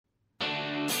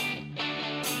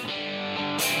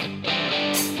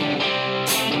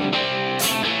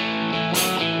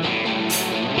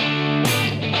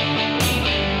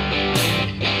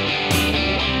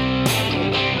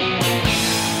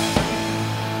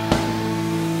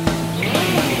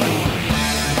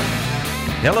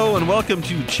Hello and welcome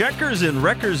to Checkers and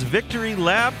Wreckers Victory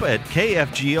Lap at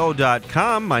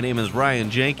KFGO.com. My name is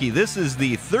Ryan Janke. This is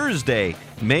the Thursday,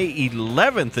 May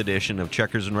 11th edition of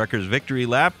Checkers and Wreckers Victory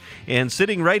Lap. And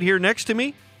sitting right here next to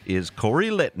me is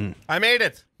Corey Litton. I made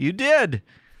it. You did.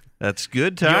 That's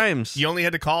good times. You only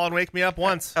had to call and wake me up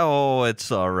once. Oh,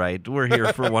 it's all right. We're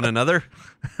here for one another.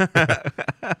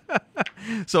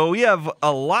 So we have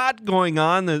a lot going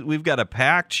on. We've got a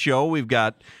packed show. We've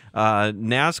got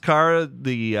NASCAR,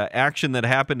 the action that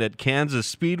happened at Kansas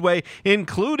Speedway,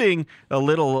 including a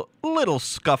little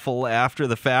scuffle after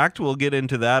the fact. We'll get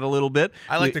into that a little bit.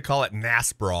 I like to call it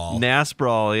NASBrawl.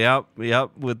 NASBrawl,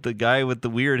 yep, with the guy with the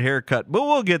weird haircut. But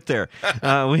we'll get there.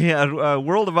 We had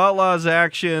World of Outlaws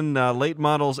action, late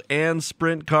models and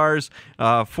sprint cars.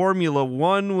 Formula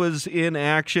One was in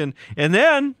action. And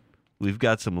then we've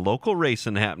got some local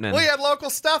racing happening. We had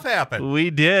local stuff happen. We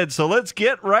did. So let's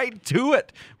get right to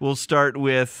it. We'll start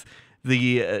with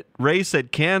the race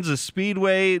at Kansas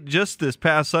Speedway just this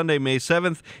past Sunday, May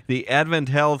 7th, the Advent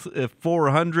Health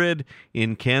 400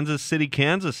 in Kansas City,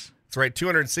 Kansas. That's right.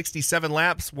 267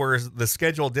 laps were the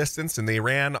scheduled distance, and they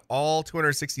ran all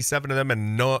 267 of them,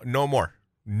 and no more.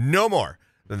 No more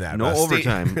than that. No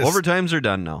overtime. Overtimes are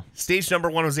done now. Stage number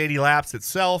 1 was 80 laps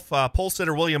itself. Pole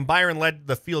sitter William Byron led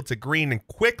the field to green and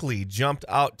quickly jumped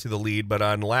out to the lead, but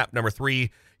on lap number 3,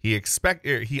 he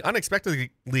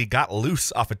unexpectedly got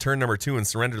loose off of turn number 2 and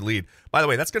surrendered the lead. By the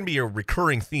way, that's going to be a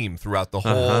recurring theme throughout the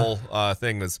whole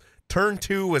thing. Is turn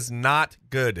 2 was not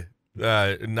good,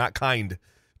 not kind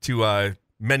to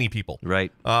many people.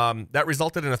 Right. That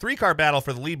resulted in a 3-car battle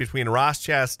for the lead between Ross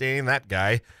Chastain, that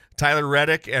guy, Tyler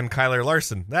Reddick, and Kyler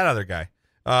Larson, that other guy.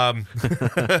 On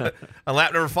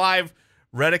lap number 5,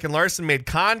 Reddick and Larson made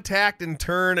contact in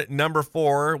turn number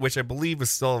 4, which I believe was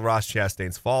still Ross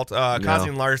Chastain's fault,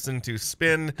 causing Larson to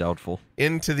spin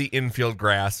into the infield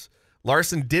grass.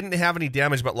 Larson didn't have any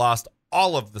damage but lost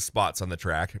all of the spots on the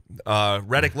track.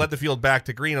 Reddick led the field back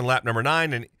to green on lap number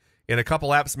 9, and in a couple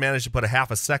laps managed to put a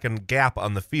half a second gap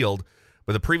on the field.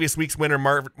 But the previous week's winner,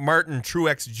 Martin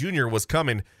Truex Jr., was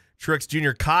coming. Truex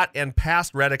Jr. caught and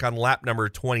passed Reddick on lap number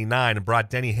 29 and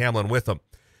brought Denny Hamlin with him.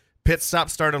 Pit stop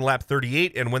started on lap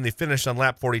 38, and when they finished on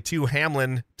lap 42,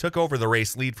 Hamlin took over the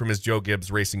race lead from his Joe Gibbs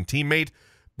Racing teammate,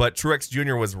 but Truex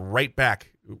Jr. went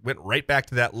right back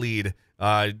to that lead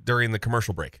during the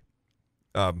commercial break,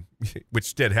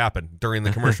 which did happen during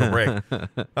the commercial break.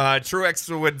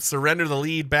 Truex would surrender the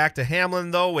lead back to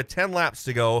Hamlin, though, with 10 laps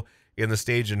to go in the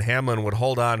stage, and Hamlin would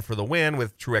hold on for the win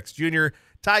with Truex Jr.,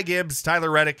 Ty Gibbs, Tyler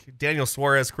Reddick, Daniel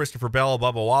Suarez, Christopher Bell,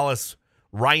 Bubba Wallace,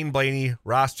 Ryan Blaney,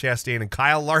 Ross Chastain, and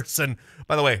Kyle Larson,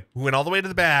 by the way, who went all the way to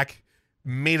the back,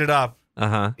 made it up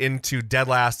into dead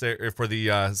last for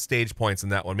the stage points in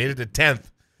that one. Made it to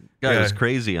 10th. Guy was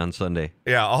crazy on Sunday.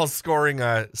 Yeah, all scoring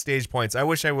stage points. I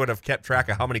wish I would have kept track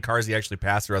of how many cars he actually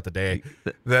passed throughout the day.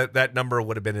 That number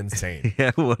would have been insane. Yeah,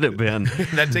 it would have been.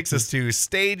 That takes us to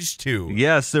stage 2.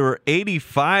 Yes, there were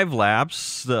 85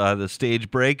 laps. The stage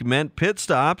break meant pit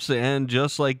stops, and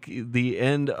just like the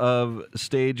end of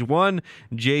stage 1,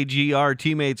 JGR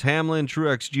teammates Hamlin,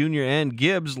 Truex Jr., and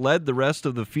Gibbs led the rest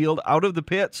of the field out of the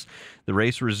pits. The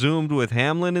race resumed with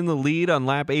Hamlin in the lead on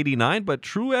lap 89, but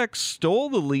Truex stole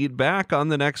the lead back on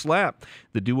the next lap.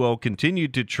 The duo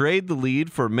continued to trade the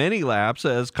lead for many laps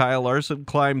as Kyle Larson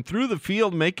climbed through the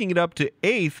field, making it up to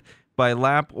 8th by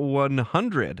lap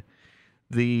 100.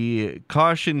 The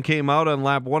caution came out on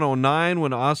lap 109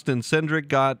 when Austin Cindric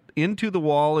got into the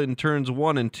wall in turns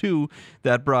 1 and 2.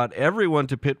 That brought everyone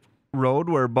to pit road,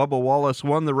 where Bubba Wallace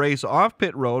won the race off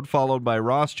pit road, followed by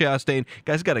Ross Chastain.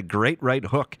 Guy's got a great right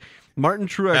hook. Martin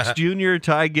Truex Jr.,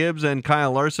 Ty Gibbs, and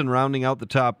Kyle Larson rounding out the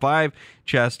top 5.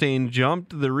 Chastain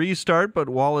jumped the restart, but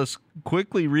Wallace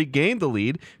quickly regained the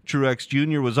lead. Truex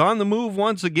Jr. was on the move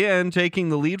once again, taking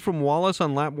the lead from Wallace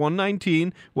on lap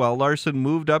 119, while Larson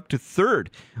moved up to 3rd.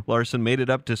 Larson made it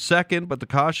up to 2nd, but the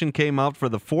caution came out for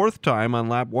the 4th time on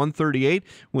lap 138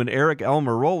 when Eric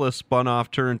Almirola spun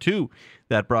off turn 2.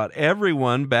 That brought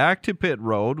everyone back to pit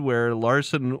road, where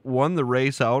Larson won the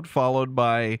race out, followed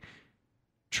by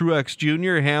Truex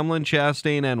Jr., Hamlin,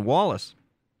 Chastain, and Wallace.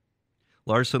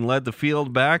 Larson led the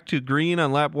field back to green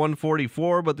on lap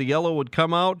 144, but the yellow would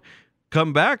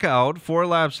come back out 4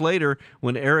 laps later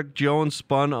when Eric Jones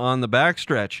spun on the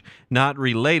backstretch. Not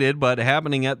related, but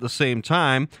happening at the same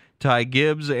time, Ty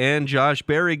Gibbs and Josh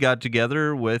Berry got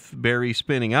together, with Berry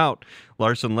spinning out.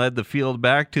 Larson led the field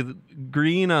back to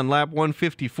green on lap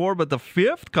 154, but the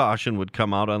 5th caution would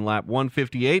come out on lap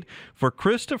 158 for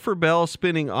Christopher Bell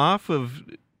spinning off of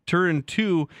turn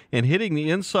 2 and hitting the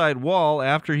inside wall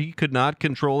after he could not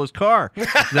control his car.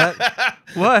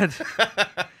 What?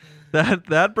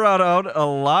 That brought out a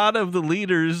lot of the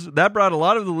leaders. That brought a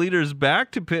lot of the leaders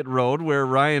back to pit road, where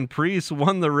Ryan Preece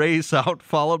won the race out,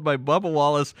 followed by Bubba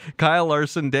Wallace, Kyle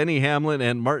Larson, Denny Hamlin,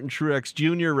 and Martin Truex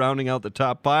Jr. rounding out the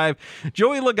top 5.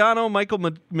 Joey Logano, Michael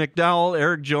McDowell,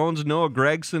 Eric Jones, Noah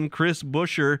Gragson, Chris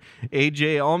Buescher,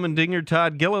 AJ Allmendinger,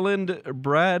 Todd Gilliland,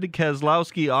 Brad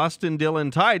Keselowski, Austin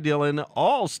Dillon, Ty Dillon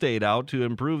all stayed out to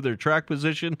improve their track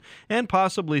position and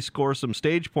possibly score some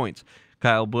stage points.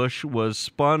 Kyle Busch was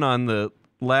spun on the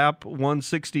lap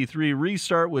 163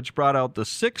 restart, which brought out the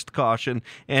 6th caution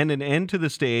and an end to the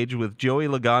stage, with Joey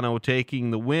Logano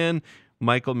taking the win.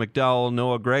 Michael McDowell,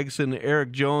 Noah Gragson,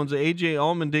 Eric Jones, AJ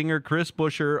Allmendinger, Chris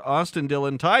Buescher, Austin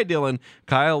Dillon, Ty Dillon,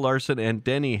 Kyle Larson, and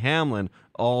Denny Hamlin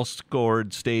all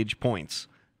scored stage points.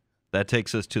 That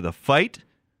takes us to the fight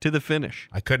to the finish.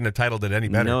 I couldn't have titled it any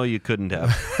better. No, you couldn't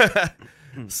have.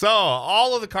 So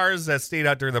all of the cars that stayed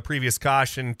out during the previous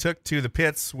caution took to the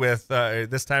pits with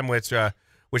this time, which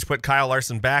put Kyle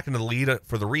Larson back into the lead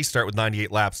for the restart with 98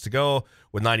 laps to go.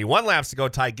 With 91 laps to go,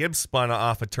 Ty Gibbs spun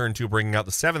off a turn 2, bringing out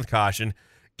the 7th caution.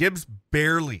 Gibbs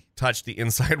barely touched the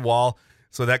inside wall,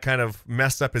 so that kind of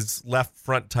messed up his left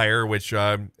front tire, which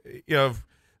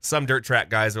some dirt track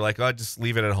guys are like, "Oh, just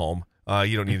leave it at home.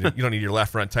 You don't need your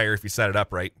left front tire if you set it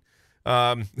up right."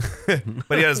 But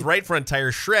he had his right front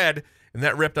tire shred, and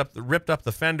that ripped up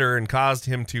the fender and caused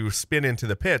him to spin into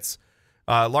the pits.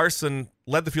 Larson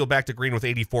led the field back to green with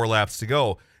 84 laps to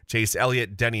go. Chase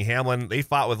Elliott, Denny Hamlin, they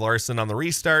fought with Larson on the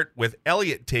restart, with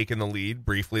Elliott taking the lead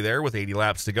briefly there with 80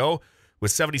 laps to go.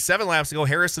 With 77 laps to go,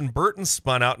 Harrison Burton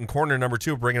spun out in corner number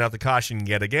 2, bringing out the caution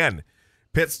yet again.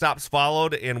 Pit stops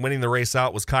followed, and winning the race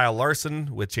out was Kyle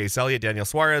Larson, with Chase Elliott, Daniel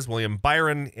Suarez, William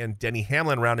Byron, and Denny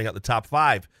Hamlin rounding out the top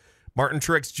 5. Martin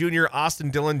Truex Jr.,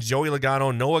 Austin Dillon, Joey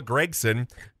Logano, Noah Gragson,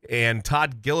 and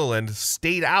Todd Gilliland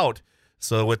stayed out.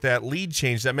 So with that lead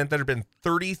change, that meant there had been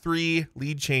 33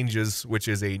 lead changes, which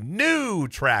is a new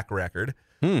track record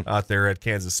out there at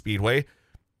Kansas Speedway.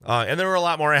 And there were a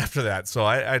lot more after that. So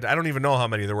I don't even know how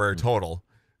many there were total.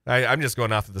 I'm just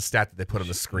going off of the stat that they put on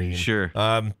the screen. Sure.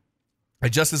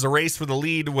 Just as the race for the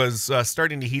lead was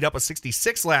starting to heat up with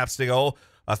 66 laps to go,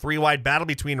 a 3-wide battle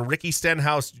between Ricky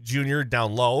Stenhouse Jr.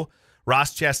 down low,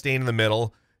 Ross Chastain in the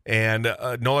middle, and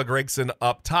Noah Gragson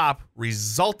up top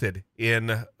resulted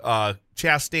in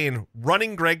Chastain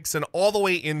running Gragson all the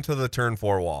way into the turn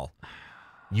 4 wall.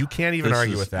 You can't even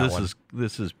argue with that one.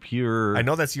 This is pure. I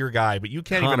know that's your guy, but you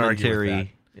can't even argue with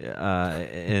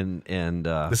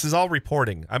that. This is all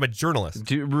reporting. I'm a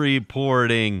journalist.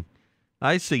 Reporting.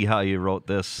 I see how you wrote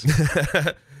this.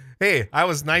 Hey, I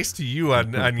was nice to you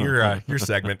on your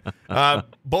segment.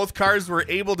 Both cars were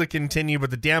able to continue,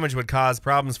 but the damage would cause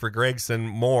problems for Gragson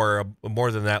more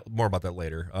than that. More about that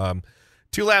later.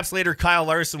 2 laps later, Kyle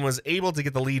Larson was able to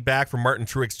get the lead back from Martin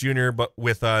Truex Jr., but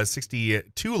with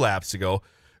 62 laps to go.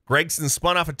 Gragson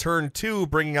spun off a turn 2,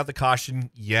 bringing out the caution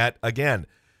yet again.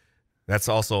 That's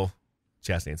also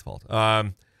Chastain's fault.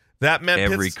 That meant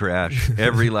every crash,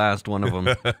 every last one of them.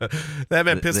 That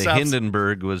meant pit stops. The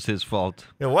Hindenburg was his fault.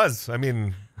 It was. I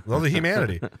mean, all the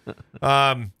humanity.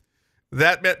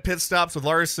 That meant pit stops with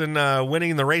Larson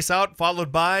winning the race out,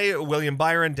 followed by William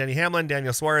Byron, Denny Hamlin,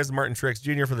 Daniel Suarez, and Martin Truex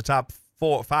Jr. for the top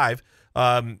 5.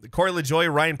 Corey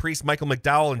LaJoie, Ryan Preece, Michael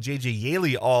McDowell, and J.J.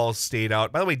 Yaley all stayed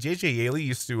out. By the way, J.J. Yaley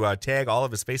used to tag all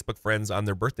of his Facebook friends on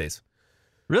their birthdays.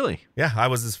 Really? Yeah,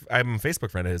 I'm a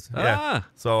Facebook friend of his. Yeah.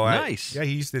 So nice.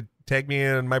 He used to tag me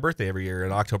on my birthday every year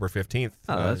on October 15th.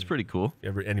 Oh, that's pretty cool.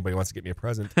 Anybody wants to get me a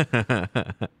present.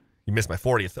 You missed my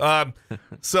 40th.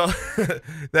 So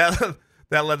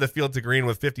that led the field to green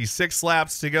with 56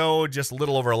 laps to go. Just a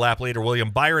little over a lap later,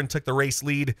 William Byron took the race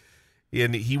lead,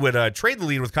 and he would trade the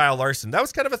lead with Kyle Larson. That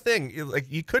was kind of a thing. Like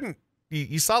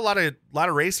you saw a lot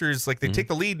of racers, like they take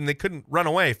the lead and they couldn't run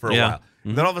away for a while.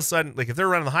 Mm-hmm. Then all of a sudden, like if they're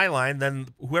running the high line, then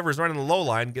whoever's running the low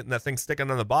line, getting that thing sticking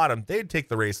on the bottom, they'd take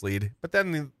the race lead. But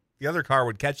then the other car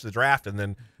would catch the draft and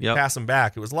then pass them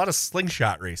back. It was a lot of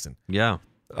slingshot racing. Yeah.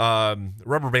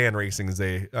 Rubber band racing, as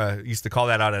they used to call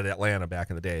that out at Atlanta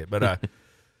back in the day. But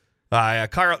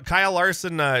Kyle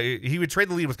Larson, he would trade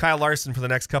the lead with Kyle Larson for the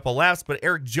next couple laps, but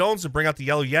Eric Jones would bring out the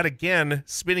yellow yet again,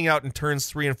 spinning out in turns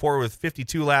 3 and 4 with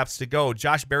 52 laps to go.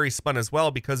 Josh Berry spun as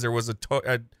well because there was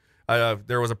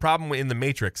a problem in the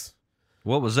matrix.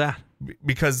 What was that?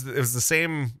 Because it was the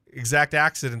same exact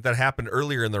accident that happened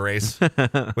earlier in the race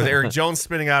with Eric Jones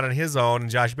spinning out on his own and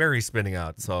Josh Berry spinning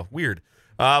out. So weird.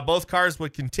 Both cars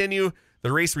would continue.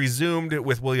 The race resumed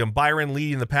with William Byron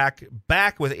leading the pack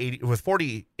back with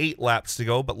 48 laps to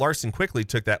go, but Larson quickly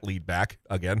took that lead back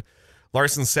again.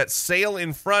 Larson set sail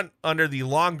in front under the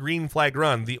long green flag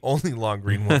run, the only long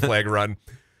green flag run.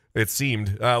 it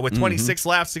seemed. With 26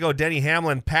 laps to go, Denny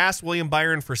Hamlin passed William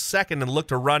Byron for second and looked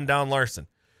to run down Larson.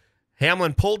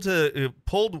 Hamlin pulled to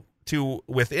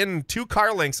within 2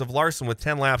 car lengths of Larson with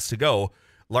 10 laps to go.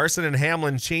 Larson and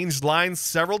Hamlin changed lines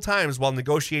several times while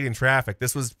negotiating traffic.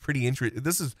 This was pretty interesting.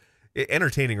 This is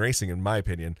entertaining racing, in my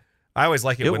opinion. I always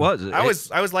like it. I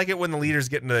always like it when the leaders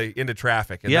get into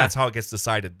traffic, and that's how it gets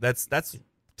decided. That's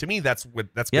to me, that's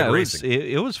good racing.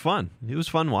 It was fun. It was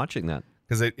fun watching that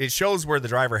because it shows where the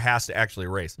driver has to actually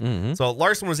race. So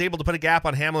Larson was able to put a gap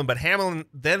on Hamlin, but Hamlin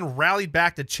then rallied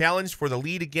back to challenge for the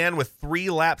lead again with 3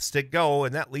 laps to go,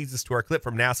 and that leads us to our clip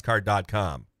from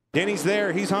NASCAR.com. Denny's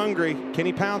there. He's hungry. Can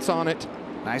he pounce on it?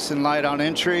 Nice and light on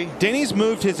entry. Denny's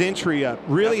moved his entry up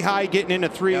really high, getting into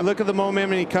 3. Look at the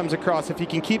momentum he comes across. If he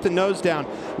can keep the nose down.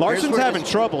 Larson's having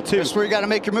trouble, too. That's where you got to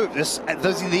make your move. These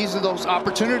are those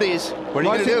opportunities. What are you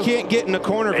going to do? Larson can't get in the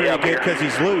corner very good because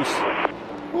he's loose.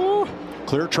 Ooh.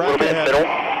 Clear track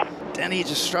ahead. Denny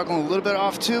just struggling a little bit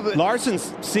off, too. But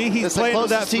Larson's, see, he's playing with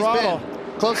that throttle.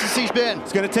 Closest he's been.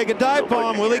 He's going to take a dive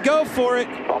bomb. Will he go for it?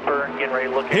 Bumper, getting ready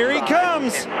to look Here inside, he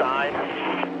comes.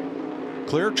 Inside.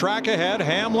 Clear track ahead.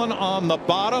 Hamlin on the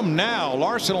bottom. Now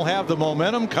Larson will have the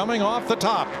momentum coming off the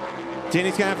top.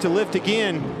 Denny's going to have to lift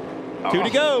again. 2 to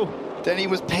go. Denny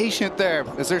was patient there.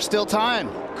 Is there still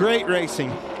time? Great racing.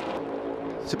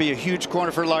 This would be a huge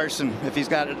corner for Larson if he's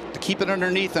got to keep it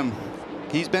underneath him.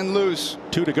 He's been loose.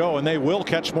 2 to go, and they will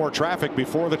catch more traffic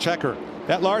before the checker.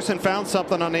 That Larson found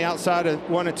something on the outside of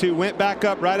 1 and 2. Went back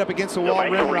up, right up against the wall,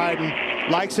 rim riding.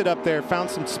 Likes it up there. Found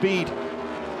some speed.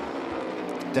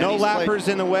 No lappers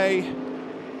in the way.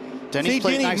 Denny's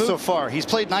played nice so far. He's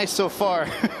played nice so far.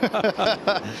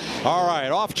 All right,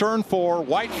 off turn 4.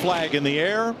 White flag in the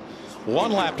air.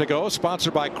 1 lap to go.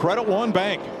 Sponsored by Credit One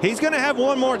Bank. He's going to have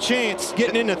one more chance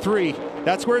getting into 3.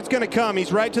 That's where it's going to come.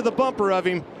 He's right to the bumper of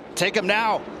him. Take him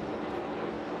now.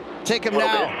 Take him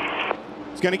now.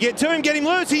 He's going to get to him, get him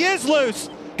loose. He is loose.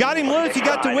 Got him loose. He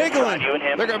got to wiggling.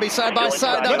 They're going to be side by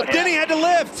side. But then he had to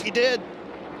lift. He did.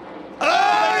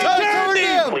 Oh, he turned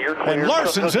him. And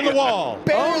Larson's in the wall.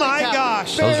 Oh, my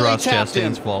gosh. That was Ross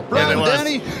Chastain's fault. Run,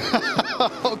 Denny.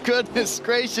 Oh, goodness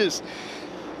gracious.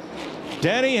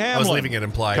 Denny Hamlin I was leaving it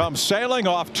implied. Comes sailing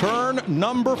off turn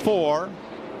number 4.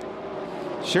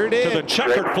 Sure did. To the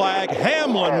checkered flag.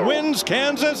 Hamlin wins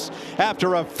Kansas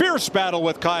after a fierce battle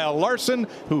with Kyle Larson,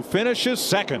 who finishes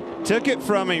second. Took it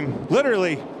from him.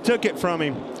 Literally took it from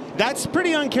him. That's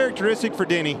pretty uncharacteristic for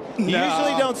Denny. You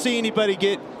usually don't see anybody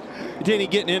Denny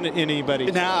getting into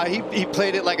anybody. Nah, he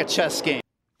played it like a chess game.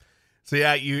 So,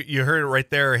 yeah, you heard it right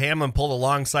there. Hamlin pulled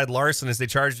alongside Larson as they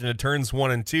charged into turns 1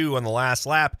 and 2 on the last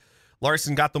lap.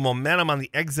 Larson got the momentum on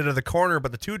the exit of the corner,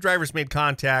 but the 2 drivers made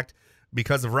contact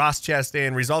because of Ross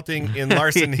Chastain, resulting in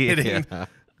Larson hitting the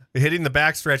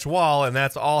backstretch wall, and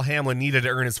that's all Hamlin needed to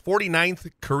earn his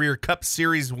 49th career Cup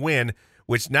Series win,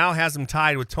 which now has him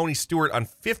tied with Tony Stewart on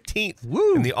 15th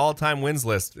in the all-time wins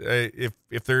list.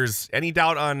 If there's any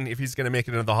doubt on if he's going to make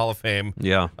it into the Hall of Fame,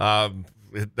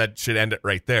 that should end it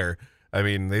right there. I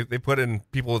mean, they put in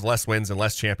people with less wins and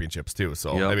less championships too.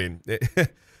 So I mean,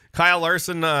 Kyle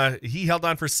Larson, he held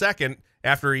on for second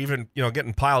after even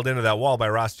getting piled into that wall by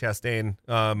Ross Chastain.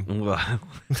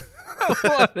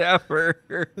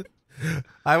 Whatever.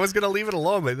 I was going to leave it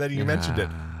alone, but then you mentioned it.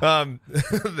 Then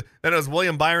it was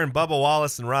William Byron, Bubba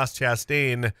Wallace, and Ross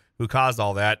Chastain who caused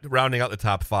all that, rounding out the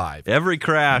top 5. Every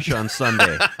crash on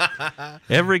Sunday.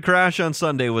 Every crash on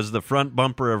Sunday was the front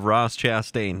bumper of Ross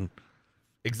Chastain.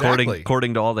 Exactly.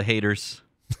 According to all the haters.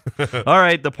 All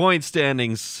right, the point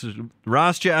standings.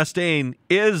 Ross Chastain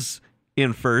is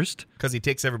in first. Because he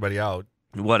takes everybody out.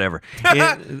 Whatever.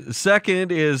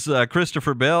 Second is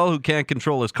Christopher Bell, who can't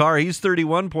control his car. He's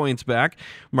 31 points back.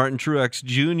 Martin Truex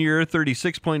Jr.,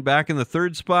 36 point back in the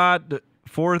third spot.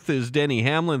 Fourth is Denny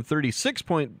Hamlin, 36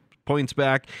 points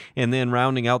back. And then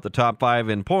rounding out the top 5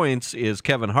 in points is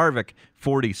Kevin Harvick,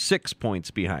 46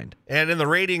 points behind. And in the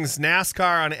ratings,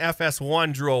 NASCAR on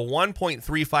FS1 drew a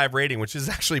 1.35 rating, which is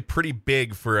actually pretty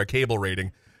big for a cable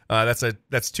rating. That's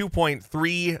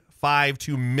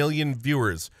 2.352 million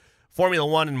viewers. Formula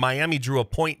One in Miami drew a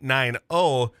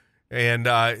 0.90, and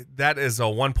that is a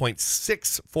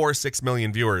 1.646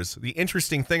 million viewers. The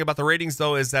interesting thing about the ratings,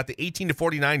 though, is that the 18 to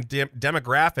 49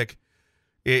 demographic,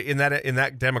 in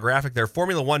that demographic there,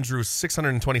 Formula One drew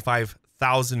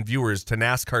 625,000 viewers to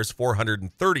NASCAR's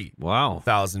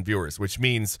 430,000 viewers, which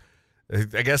means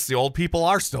I guess the old people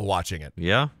are still watching it.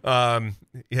 Yeah.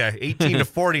 18 to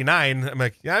 49. I'm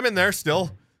like, yeah, I'm in there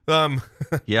still.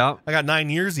 Yeah. I got 9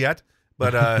 years yet.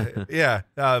 But,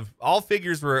 all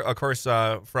figures were, of course,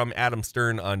 from Adam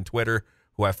Stern on Twitter,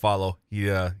 who I follow.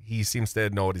 He seems to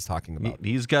know what he's talking about.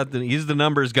 He's the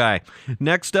numbers guy.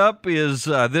 Next up is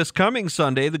this coming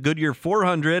Sunday, the Goodyear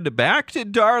 400 back to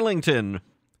Darlington.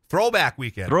 Throwback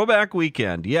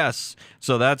weekend. Yes.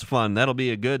 So that's fun. That'll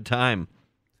be a good time.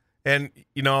 And,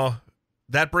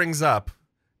 that brings up,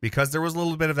 because there was a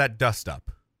little bit of that dust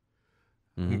up,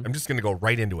 I'm just going to go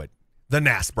right into it. The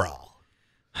NAS Brawl.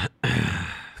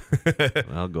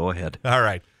 Well, go ahead. All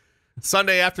right.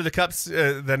 Sunday after the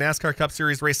NASCAR Cup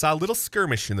Series race saw a little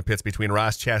skirmish in the pits between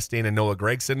Ross Chastain and Noah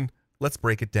Gragson. Let's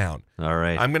break it down. All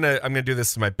right. I'm gonna do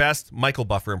this to my best Michael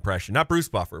Buffer impression, not Bruce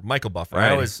Buffer, Michael Buffer.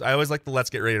 Right. I always like the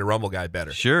Let's Get Ready to Rumble guy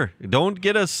better. Sure. Don't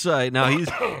get us now.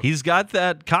 He's got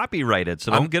that copyrighted,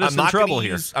 so don't get us in trouble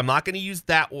here. I'm not going to use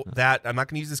that. I'm not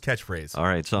going to use this catchphrase. All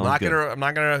right. Sounds good. I'm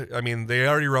not gonna. I mean, they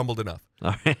already rumbled enough.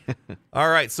 All right. All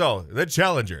right. So the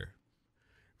challenger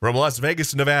from Las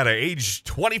Vegas, Nevada, age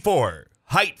 24,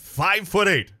 height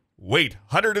 5'8", weight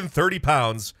 130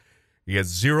 pounds. He has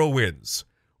 0 wins,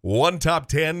 1 top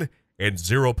 10, and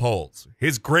 0 poles.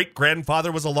 His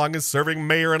great-grandfather was the longest-serving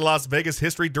mayor in Las Vegas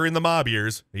history during the mob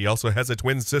years. He also has a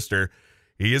twin sister.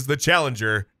 He is the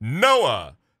challenger,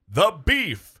 Noah the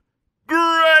Beef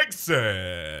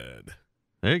Gragson.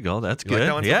 There you go. That's You like good.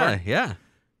 that one so Yeah, far? yeah.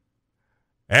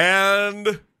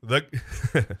 And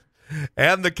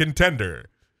the contender,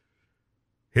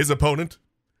 his opponent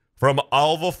from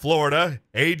Alva, Florida,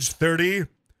 age 30,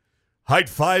 height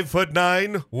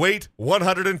 5'9", weight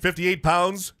 158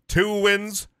 pounds, 2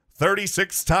 wins,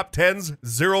 36 top 10s,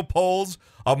 0 poles,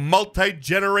 a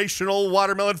multi-generational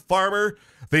watermelon farmer,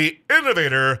 the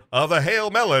innovator of the Hail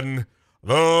Melon,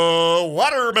 the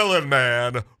Watermelon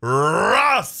Man,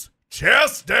 Ross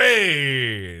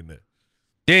Chastain.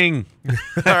 Ding.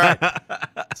 All right.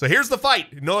 So here's the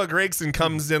fight. Noah Gragson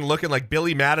comes in looking like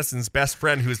Billy Madison's best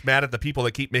friend who's mad at the people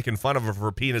that keep making fun of him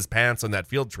for peeing his pants on that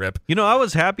field trip. I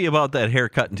was happy about that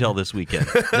haircut until this weekend.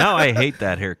 Now I hate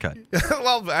that haircut.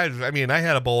 Well, I mean, I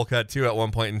had a bowl cut too at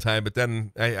one point in time, but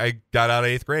then I got out of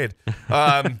 8th grade.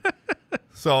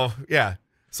 So, yeah.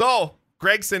 So,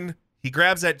 Gragson, he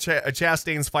grabs at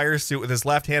Chastain's fire suit with his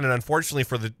left hand, and unfortunately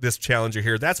for this challenger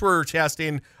here, that's where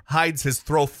Chastain hides his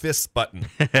throw fists button.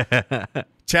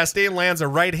 Chastain lands a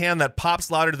right hand that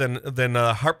pops louder than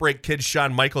Heartbreak Kid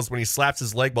Shawn Michaels when he slaps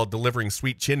his leg while delivering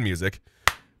sweet chin music.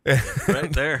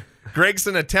 Right there.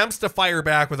 Gragson attempts to fire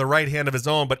back with a right hand of his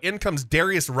own, but in comes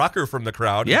Darius Rucker from the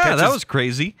crowd. Yeah, that was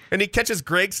crazy. And he catches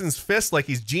Gregson's fist like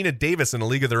he's Gina Davis in A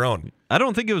League of Their Own. I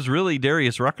don't think it was really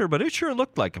Darius Rucker, but it sure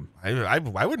looked like him. I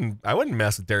wouldn't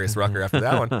mess with Darius Rucker after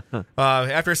that one.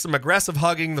 After some aggressive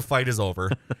hugging, the fight is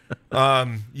over.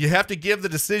 You have to give the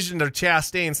decision to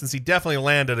Chastain since he definitely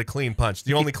landed a clean punch,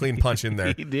 the only clean punch in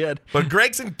there. He did. But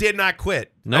Gragson did not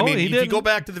quit. No, he if didn't. you go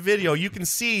back to the video, you can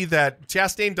see that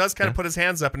Chastain does kind of put his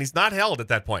hands up, and he's not held at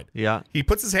that point. Yeah. He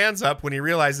puts his hands up when he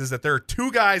realizes that there are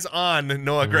 2 guys on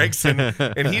Noah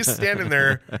Gragson, and he's standing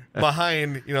there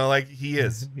behind, like he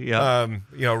is. Yeah.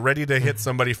 Ready to hit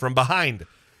somebody from behind.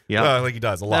 Yeah. Like he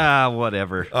does a lot.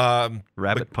 Whatever.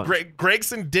 Rabbit punch.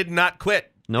 Gragson did not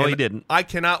quit. No, he didn't. I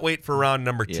cannot wait for round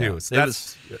number 2. Yeah, So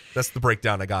that's the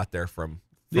breakdown I got there from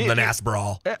the NAS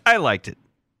Brawl. I liked it.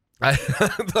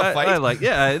 The fight. I like.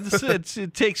 Yeah,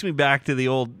 it takes me back to the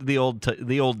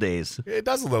old days. It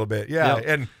does a little bit, yeah. Yep.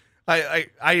 And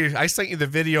I sent you the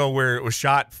video where it was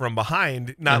shot from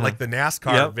behind, not like the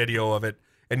NASCAR video of it,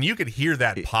 and you could hear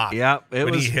that pop. Yeah,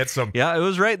 when he hits him. Yeah, it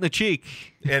was right in the cheek.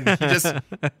 And he just,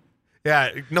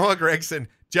 Noah Gragson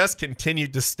just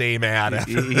continued to stay mad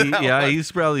after that.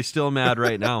 He's probably still mad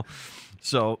right now.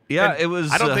 So, yeah, And it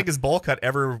was. I don't think his bowl cut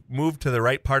ever moved to the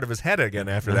right part of his head again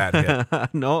after that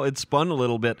hit. No, it spun a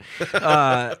little bit.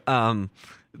 We're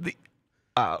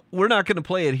not going to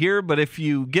play it here, but if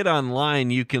you get online,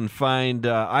 you can find.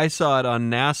 I saw it on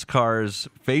NASCAR's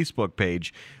Facebook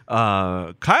page.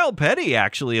 Kyle Petty,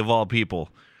 actually, of all people,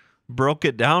 broke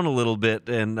it down a little bit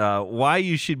and why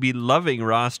you should be loving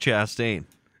Ross Chastain.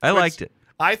 I liked it.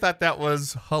 I thought that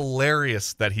was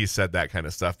hilarious that he said that kind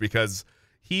of stuff because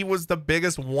he was the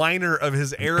biggest whiner of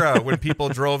his era when people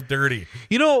drove dirty.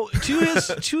 To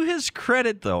his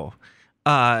credit, though,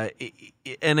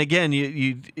 and again,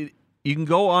 you can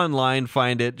go online,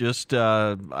 find it. Just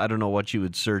I don't know what you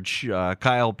would search.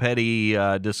 Kyle Petty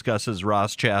discusses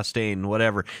Ross Chastain,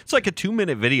 whatever. It's like a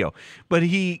 2-minute video, but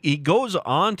he goes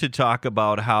on to talk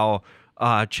about how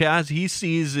he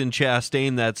sees in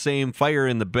Chastain that same fire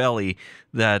in the belly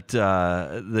that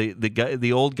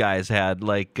the old guys had,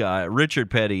 like Richard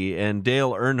Petty and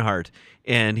Dale Earnhardt,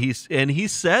 and he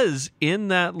says in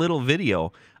that little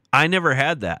video, "I never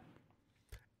had that."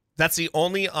 That's the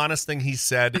only honest thing he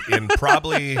said in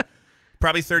probably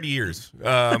Probably 30 years.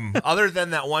 Other than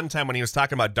that one time when he was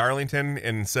talking about Darlington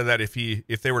and said that if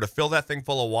they were to fill that thing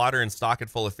full of water and stock it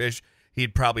full of fish,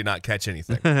 he'd probably not catch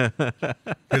anything.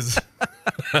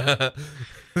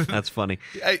 That's funny.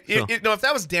 If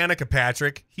that was Danica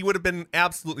Patrick, he would have been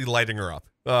absolutely lighting her up.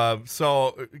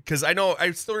 Because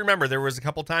I still remember there was a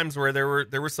couple times where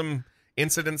there were some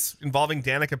incidents involving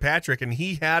Danica Patrick, and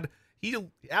he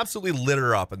absolutely lit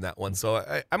her up in that one.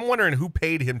 So I'm wondering who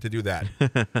paid him to do that,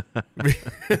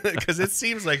 because it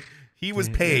seems like he was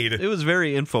paid. It was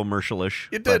very infomercial-ish.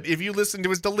 It did. If you listen to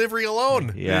his delivery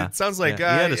alone, it sounds like he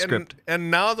had a script. And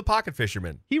now the Pocket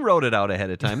Fisherman. He wrote it out ahead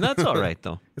of time. That's all right,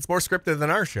 though. It's more scripted than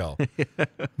our show.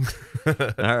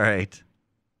 All right.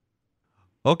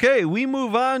 Okay, we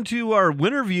move on to our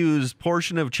winter views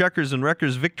portion of Checkers and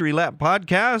Wreckers Victory Lap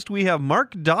podcast. We have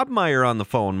Mark Dobmeier on the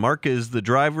phone. Mark is the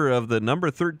driver of the number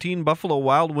 13 Buffalo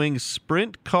Wild Wings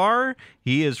sprint car.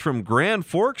 He is from Grand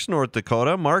Forks, North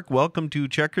Dakota. Mark, welcome to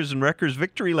Checkers and Wreckers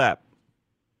Victory Lap.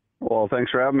 Well,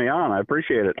 thanks for having me on. I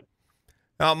appreciate it.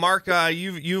 Mark,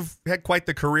 you've had quite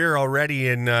the career already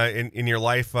in your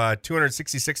life.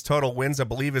 266 total wins, I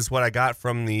believe, is what I got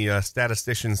from the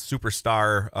statistician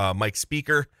superstar Mike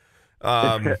Speaker.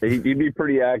 He'd be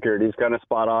pretty accurate. He's kind of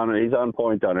spot on. He's on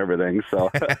point on everything. So,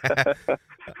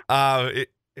 I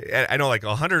know, like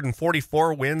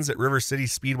 144 wins at River City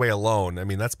Speedway alone. I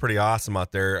mean, that's pretty awesome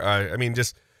out there. I mean,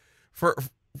 just for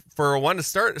one to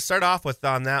start off with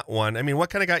on that one. I mean, what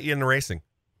kind of got you into racing?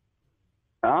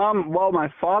 Well,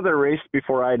 my father raced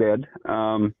before I did.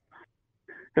 Because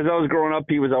I was growing up,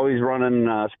 he was always running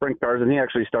sprint cars, and he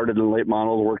actually started in late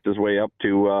models, worked his way up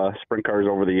to sprint cars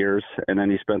over the years, and then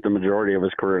he spent the majority of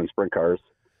his career in sprint cars.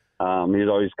 He's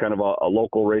always kind of a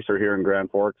local racer here in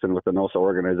Grand Forks and with the NOSA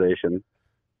organization.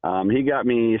 He got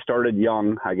me started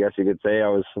young, I guess you could say. I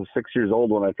was 6 years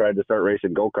old when I tried to start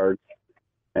racing go-karts,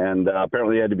 and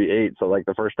apparently I had to be 8. So, like,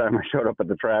 the first time I showed up at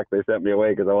the track, they sent me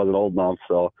away because I wasn't old enough.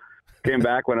 So came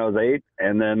back when I was 8,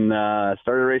 and then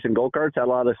started racing go-karts, had a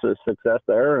lot of success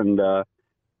there, and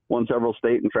won several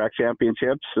state and track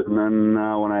championships. And then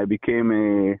when I became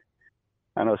a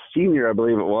senior, I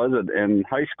believe it was, in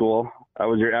high school, I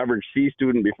was your average C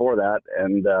student before that,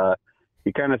 and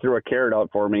he kind of threw a carrot out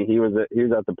for me. He was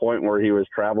at the point where he was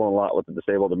traveling a lot with the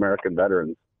disabled American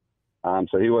veterans.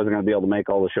 So he wasn't going to be able to make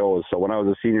all the shows. So when I was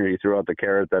a senior, he threw out the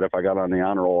carrot that if I got on the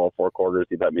honor roll all 4 quarters,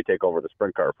 he'd let me take over the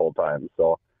sprint car full time.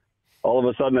 So all of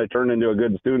a sudden, I turned into a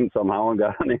good student somehow and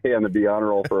got on the A and the B honor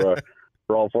roll for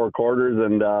all 4 quarters,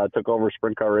 and took over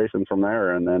sprint car racing from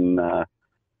there. And then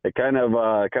it kind of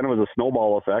was a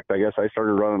snowball effect. I guess I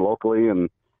started running locally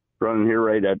and running here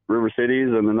right at River Cities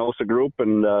and the NOSA group,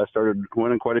 and started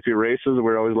winning quite a few races. We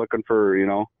were always looking for,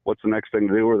 what's the next thing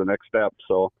to do or the next step.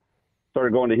 So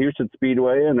started going to Houston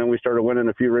Speedway, and then we started winning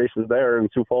a few races there in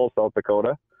Sioux Falls, South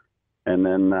Dakota. And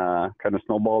then kind of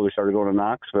snowballed. We started going to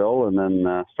Knoxville, and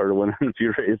then started winning a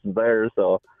few races there.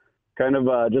 So kind of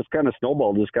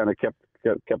snowballed, just kind of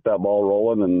kept that ball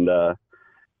rolling, and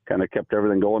kind of kept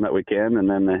everything going that we can. And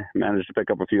then managed to pick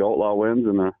up a few outlaw wins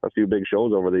and a few big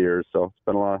shows over the years. So it's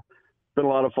been a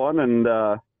lot of fun,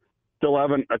 and still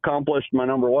haven't accomplished my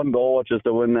number one goal, which is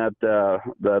to win that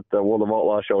World of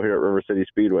Outlaw show here at River City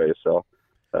Speedway. So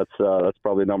that's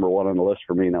probably number one on the list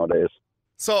for me nowadays.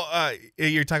 So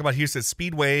you're talking about Houston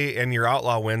Speedway and your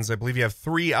outlaw wins. I believe you have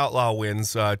 3 outlaw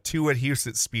wins, 2 at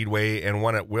Houston Speedway and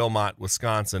 1 at Wilmot,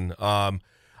 Wisconsin. I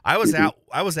was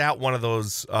at one of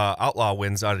those outlaw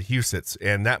wins out of Houston's,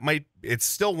 and it's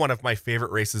still one of my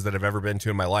favorite races that I've ever been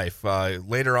to in my life.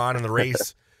 Later on in the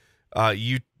race,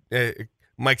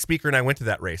 Mike Speaker and I went to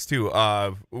that race too.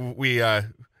 We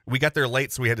got there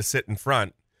late, so we had to sit in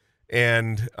front,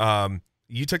 and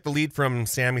you took the lead from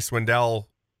Sammy Swindell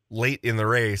late in the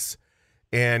race,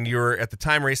 and you were at the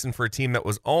time racing for a team that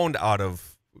was owned out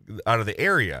of the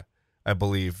area, I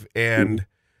believe, and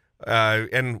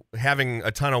having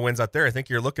a ton of wins out there. I think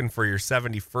you're looking for your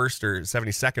 71st or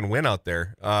 72nd win out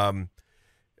there. When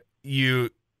you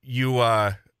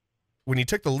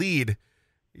took the lead,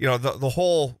 the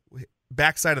whole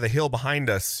backside of the hill behind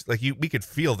us, like we could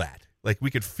feel that, like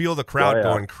we could feel the crowd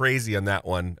going crazy on that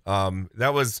one.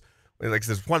 That was, like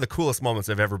I said, one of the coolest moments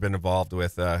I've ever been involved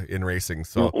with in racing.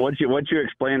 So what you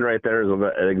explained right there is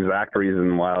the exact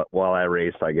reason why I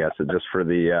race. I guess it's just for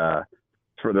the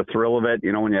thrill of it.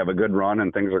 When you have a good run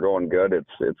and things are going good,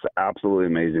 it's absolutely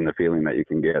amazing the feeling that you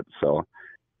can get. So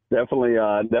definitely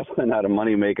not a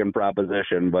money making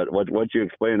proposition, but what you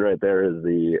explained right there is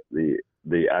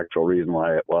the actual reason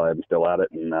why I'm still at it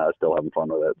and still having fun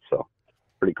with it. So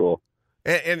pretty cool.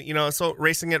 And you know, so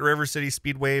racing at River City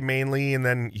Speedway mainly, and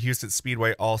then Houston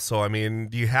Speedway also. I mean,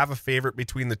 do you have a favorite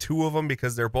between the two of them,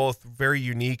 because they're both very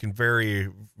unique and very,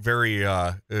 very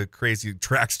crazy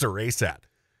tracks to race at?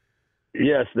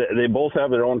 Yes, they both have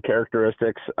their own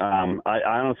characteristics. I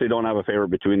honestly don't have a favorite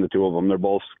between the two of them. They're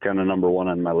both kind of number one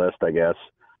on my list, I guess.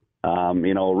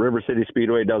 You know, River City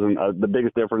Speedway doesn't. The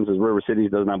biggest difference is River City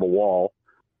doesn't have a wall.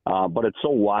 But it's so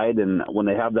wide, and when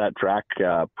they have that track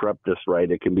prepped just right,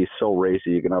 it can be so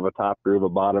racy. You can have a top groove, a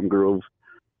bottom groove,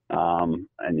 and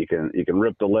you can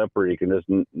rip the lip, or you can just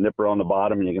nip around the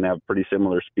bottom, and you can have pretty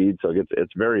similar speed. So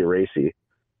it's very racy.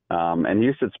 And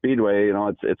Houston Speedway, you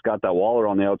know, it's got that wall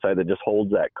around the outside that just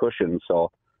holds that cushion.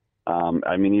 So,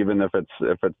 I mean, even if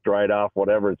it's dried off,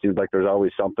 whatever, it seems like there's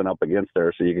always something up against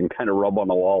there, so you can kind of rub on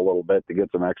the wall a little bit to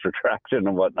get some extra traction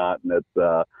and whatnot, and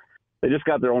it's. They just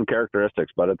got their own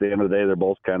characteristics, but at the end of the day, they're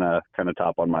both kind of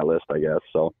top on my list, I guess.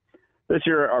 So this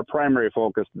year, our primary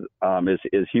focus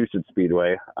is Houston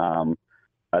Speedway.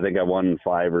 I think I won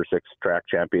 5 or 6 track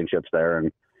championships there,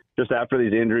 and just after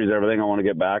these injuries, everything, I want to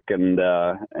get back and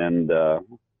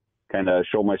kind of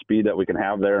show my speed that we can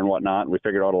have there and whatnot. We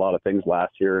figured out a lot of things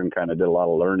last year and kind of did a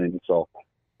lot of learning. So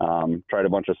tried a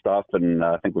bunch of stuff, and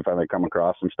I think we finally come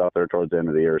across some stuff there towards the end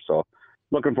of the year. So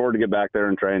looking forward to get back there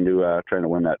and trying to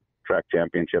win that track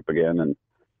championship again,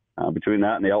 and between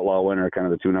that and the Outlaw win are kind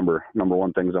of the two number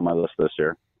one things on my list this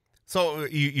year. So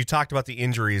you talked about the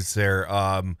injuries there.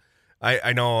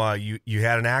 I know you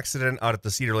had an accident out at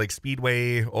the Cedar Lake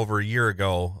Speedway over a year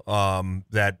ago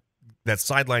that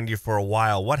sidelined you for a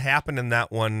while. What happened in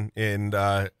that one, and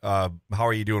how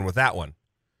are you doing with that one?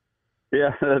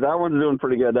 Yeah, that one's doing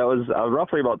pretty good. That was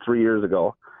roughly about 3 years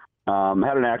ago.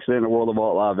 Had an accident in a World of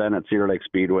Outlaw event at Cedar Lake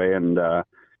Speedway, and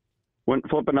went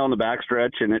flipping down the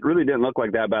backstretch, and it really didn't look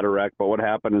like that bad a wreck. But what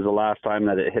happened is the last time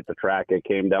that it hit the track, it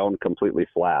came down completely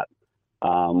flat.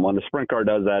 When the sprint car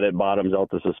does that, it bottoms out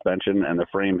the suspension, and the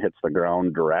frame hits the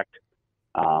ground direct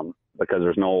because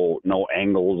there's no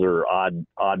angles or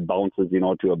odd bounces, you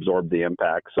know, to absorb the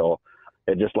impact. So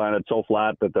it just landed so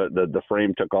flat that the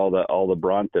frame took all the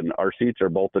brunt, and our seats are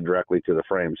bolted directly to the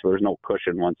frame, so there's no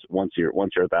cushion once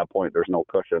you're at that point. There's no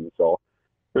cushion. So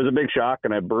it was a big shock,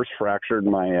 and I fractured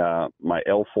my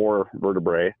L4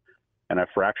 vertebrae, and I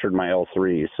fractured my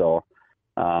L3. So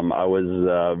I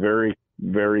was very,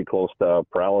 very close to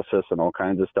paralysis and all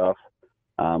kinds of stuff.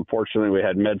 Fortunately, we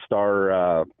had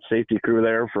MedStar safety crew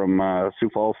there from Sioux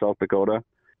Falls, South Dakota,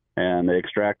 and they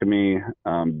extracted me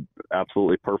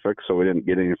absolutely perfect, so we didn't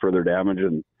get any further damage.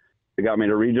 And they got me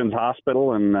to Regions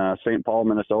Hospital in St. Paul,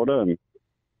 Minnesota, and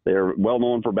they're well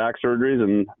known for back surgeries,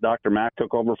 and Dr. Mack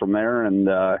took over from there, and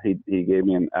he gave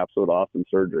me an absolute awesome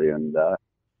surgery. And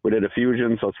we did a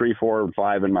fusion, so 3, 4, and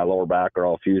 5 in my lower back are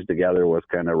all fused together with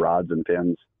kind of rods and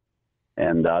pins.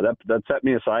 And that set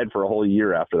me aside for a whole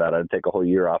year after that. I'd take a whole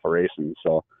year off of racing.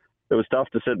 So it was tough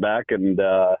to sit back and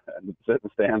sit in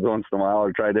stands once in a while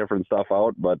or try different stuff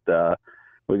out. But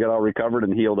we got all recovered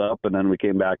and healed up, and then we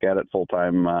came back at it full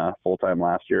time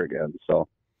last year again. So.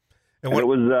 And it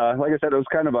was, like I said, it was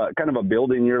kind of a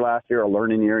building year last year, a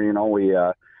learning year. You know, we,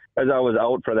 as I was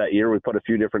out for that year, we put a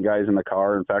few different guys in the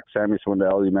car. In fact, Sammy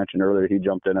Swindell, you mentioned earlier, he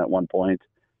jumped in at one point.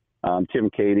 Tim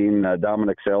Kading,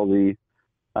 Dominic Selzy.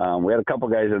 We had a couple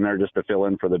guys in there just to fill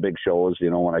in for the big shows,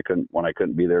 you know, when I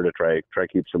couldn't be there to try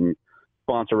keep some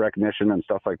sponsor recognition and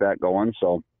stuff like that going.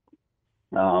 So,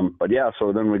 but yeah,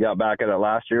 so then we got back at it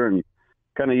last year and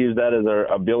kind of used that as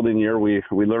a building year. We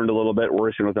learned a little bit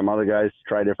working with some other guys to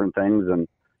try different things, and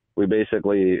we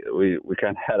basically we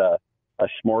kind of had a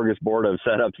smorgasbord of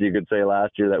setups, you could say,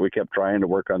 last year that we kept trying to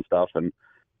work on stuff. And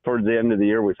towards the end of the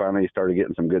year, we finally started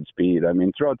getting some good speed. I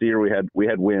mean, throughout the year we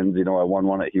had wins. You know, I won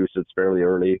one at Houston fairly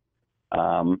early.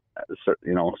 You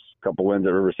know, a couple wins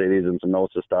at River Cities and some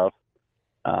NOSA stuff.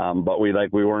 But we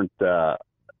weren't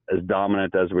as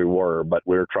dominant as we were, but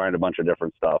we were trying a bunch of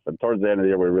different stuff. And towards the end of the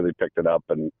year, we really picked it up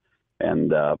and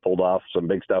pulled off some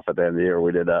big stuff at the end of the year.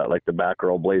 We did like the back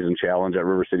row blazing challenge at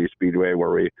River City Speedway,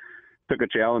 where we took a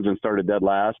challenge and started dead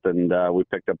last, and we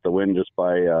picked up the win just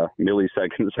by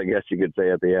milliseconds, I guess you could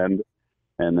say, at the end.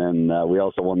 And then we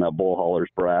also won that Bull Haulers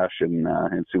Brash in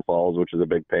Sioux Falls, which is a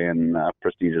big paying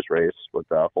prestigious race with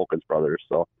Fulkins Brothers.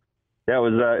 So yeah,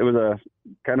 it was a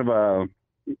kind of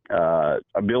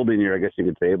a building year, I guess you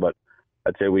could say, but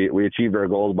I'd say we achieved our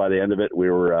goals by the end of it. We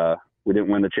didn't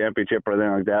win the championship or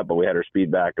anything like that, but we had our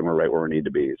speed back and we're right where we need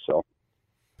to be. So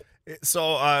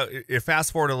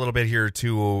fast forward a little bit here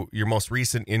to your most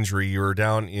recent injury. You were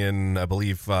down in, I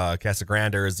believe, Casa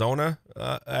Grande, Arizona,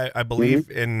 I believe.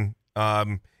 Mm-hmm.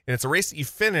 And it's a race that you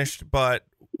finished, but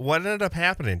what ended up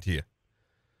happening to you?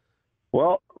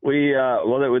 Well,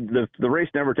 The race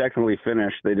never technically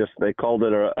finished. They called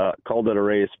it a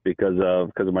race because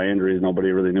of my injuries.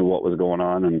 Nobody really knew what was going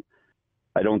on, and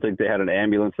I don't think they had an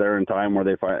ambulance there in time and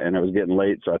it was getting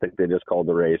late, so I think they just called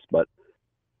the race. But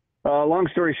long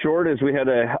story short is we had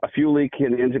a fuel leak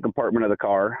in the engine compartment of the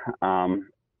car,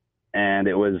 and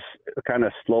it was kind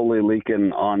of slowly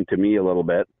leaking onto me a little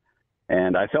bit.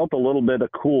 And I felt a little bit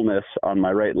of coolness on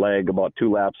my right leg about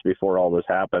 2 laps before all this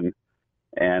happened.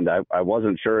 And I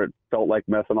wasn't sure. It felt like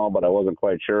methanol, but I wasn't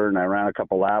quite sure. And I ran a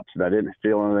couple laps and I didn't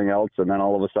feel anything else. And then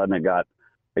all of a sudden it got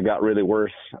really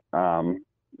worse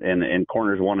in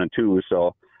corners 1 and 2.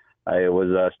 So I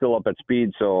was still up at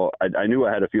speed. So I knew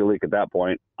I had a fuel leak at that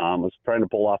point. I was trying to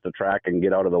pull off the track and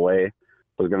get out of the way.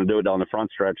 I was going to do it down the front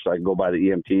stretch so I could go by the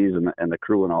EMTs and the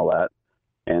crew and all that,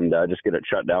 and just get it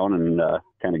shut down and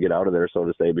kind of get out of there, so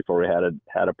to say, before we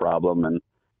had a problem. And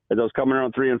as I was coming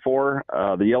around 3 and 4,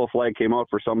 the yellow flag came out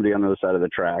for somebody on the other side of the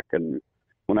track. And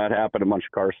when that happened, a bunch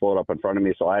of cars slowed up in front of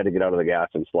me, so I had to get out of the gas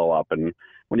and slow up. And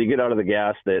when you get out of the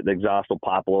gas, the exhaust will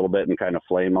pop a little bit and kind of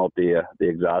flame out the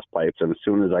exhaust pipes. And as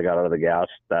soon as I got out of the gas,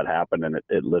 that happened, and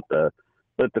it lit the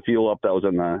fuel up that was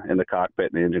in the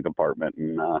cockpit and the engine compartment.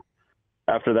 And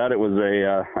after that, it was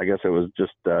I guess it was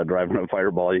just driving a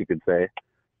fireball, you could say.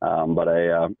 But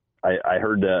I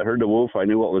heard the woof. I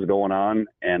knew what was going on,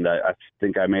 and I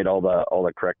think I made all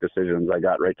the correct decisions. I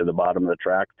got right to the bottom of the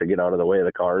track to get out of the way of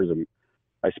the cars, and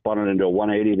I spun it into a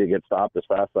 180 to get stopped as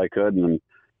fast as I could, and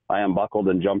I unbuckled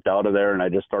and jumped out of there, and I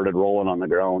just started rolling on the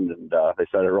ground. And they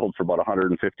said I rolled for about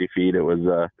 150 feet. It was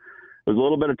a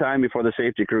little bit of time before the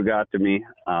safety crew got to me.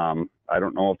 I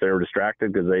don't know if they were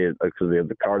distracted because they had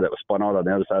the car that was spun out on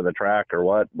the other side of the track or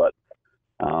what, but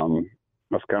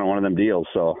that's kind of one of them deals.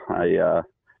 So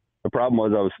the problem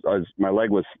was my leg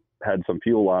had some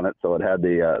fuel on it, so it had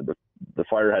the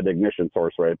fire had the ignition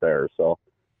source right there. So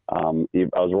I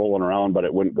was rolling around, but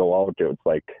it wouldn't go out. It was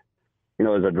like, it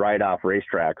was a dried off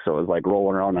racetrack, so it was like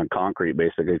rolling around on concrete,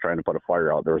 basically trying to put a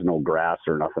fire out. There was no grass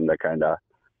or nothing to kind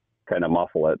of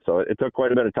muffle it. So it took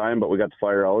quite a bit of time, but we got the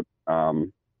fire out.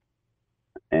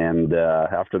 And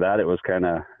after that, it was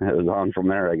on from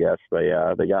there, I guess.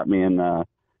 They got me in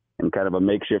kind of a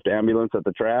makeshift ambulance at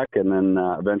the track, and then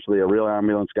eventually a real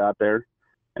ambulance got there,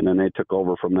 and then they took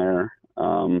over from there.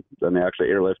 Then they actually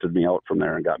airlifted me out from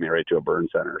there and got me right to a burn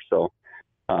center. So,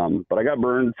 but I got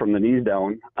burned from the knees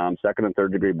down, 2nd and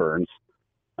 3rd degree burns.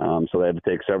 So they had to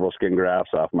take several skin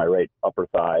grafts off my right upper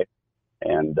thigh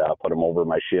and put them over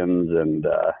my shins and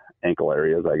ankle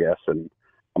areas, I guess. And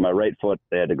on my right foot,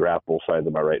 they had to graft both sides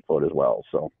of my right foot as well.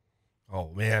 So, oh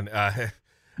man,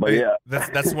 but yeah,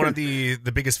 that's one of the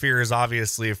biggest fears,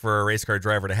 obviously, for a race car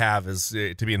driver to have is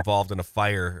to be involved in a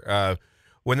fire.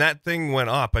 When that thing went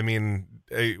up, I mean,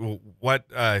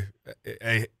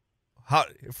 how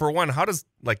does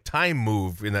like time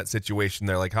move in that situation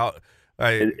there? Like how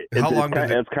long?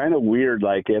 It's kind of weird.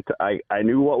 Like I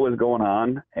knew what was going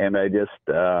on, and I just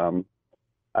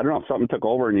I don't know if something took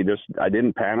over, and I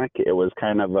didn't panic. It was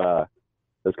kind of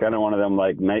one of them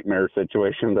like nightmare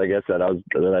situations, I guess, that I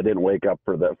didn't wake up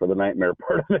for the nightmare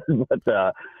part of it. But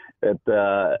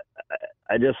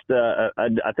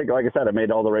I think, like I said, I made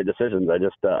all the right decisions. I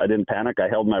didn't panic. I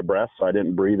held my breath, so I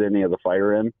didn't breathe any of the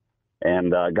fire in,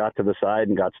 and got to the side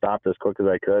and got stopped as quick as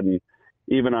I could. And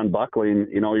even unbuckling,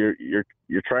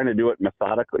 you're trying to do it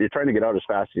methodically. You're trying to get out as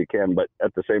fast as you can, but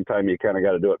at the same time, you kind of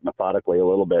got to do it methodically a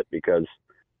little bit, because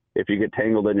if you get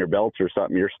tangled in your belts or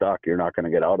something, you're stuck. You're not going to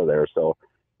get out of there. So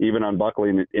even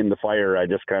unbuckling in the fire, I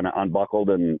just kind of unbuckled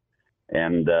and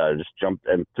just jumped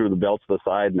and threw the belts to the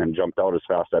side and then jumped out as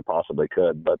fast as I possibly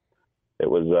could. But it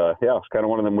was, it's kind of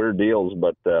one of them weird deals.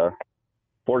 But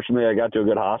fortunately, I got to a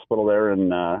good hospital there in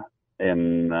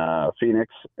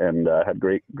Phoenix, and had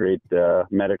great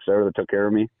medics there that took care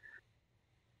of me.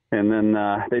 And then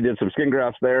they did some skin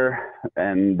grafts there,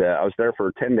 and I was there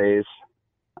for 10 days.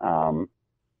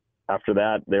 After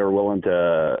that, they were willing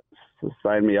to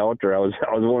sign me out, or I was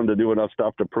willing to do enough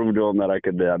stuff to prove to them that I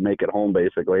could make it home,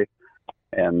 basically.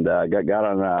 And got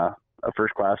on a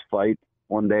first class flight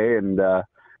one day and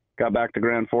got back to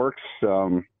Grand Forks.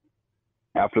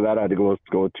 After that, I had to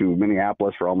go to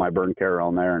Minneapolis for all my burn care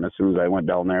around there. And as soon as I went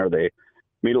down there, they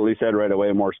immediately said right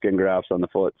away more skin grafts on the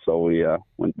foot. So we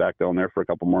went back down there for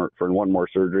one more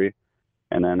surgery,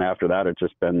 and then after that, it's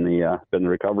just been the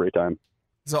recovery time.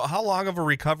 So how long of a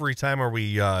recovery time are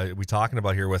we talking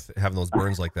about here with having those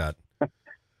burns like that?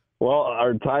 Well,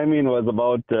 our timing was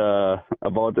about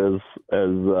as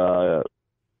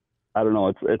I don't know.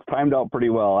 It's timed out pretty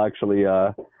well, actually.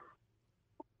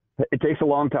 It takes a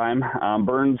long time.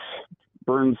 Burns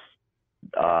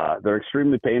they're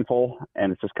extremely painful,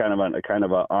 and it's just kind of an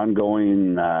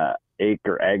ongoing ache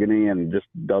or agony, and just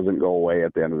doesn't go away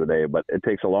at the end of the day. But it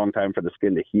takes a long time for the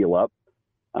skin to heal up.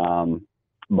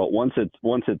 But once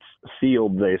it's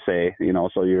sealed, they say,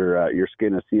 so your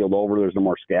skin is sealed over, there's no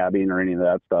more scabbing or any of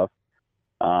that stuff.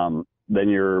 Then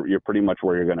you're pretty much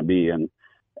where you're going to be. And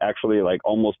actually, like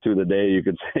almost to the day, you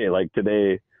could say, like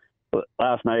today,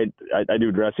 last night, I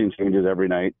do dressing changes every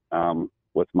night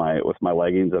with my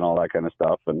leggings and all that kind of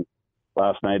stuff. And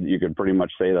last night, you could pretty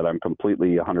much say that I'm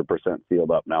completely 100%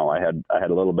 sealed up now. I had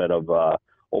a little bit of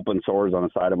open sores on the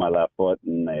side of my left foot,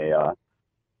 and they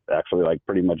actually like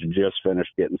pretty much just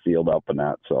finished getting sealed up in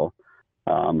that. So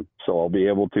I'll be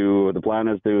able to, the plan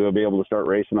is to be able to start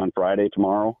racing on Friday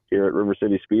tomorrow here at River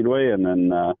City Speedway, and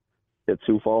then hit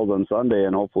Sioux Falls on Sunday,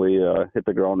 and hopefully hit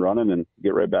the ground running and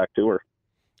get right back to her.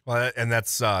 Well, and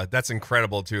that's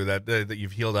incredible too, that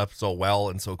you've healed up so well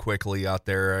and so quickly out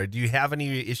there. Do you have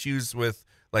any issues with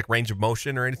like range of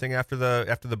motion or anything after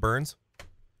the burns?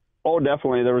 Oh,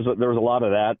 definitely. There was a lot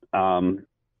of that.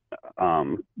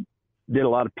 Did a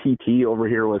lot of PT over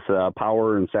here with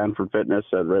Power and Sanford Fitness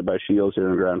right by Shields here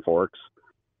in Grand Forks.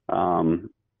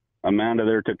 Amanda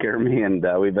there took care of me, and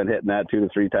we've been hitting that 2 to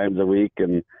 3 times a week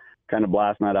and kind of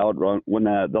blasting that out. When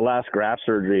the last graft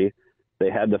surgery, they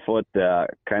had the foot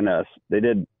they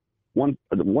did one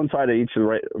side of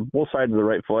both sides of the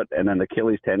right foot, and then the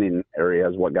Achilles tendon area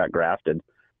is what got grafted.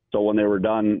 So when they were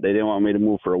done, they didn't want me to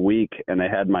move for a week, and they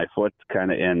had my foot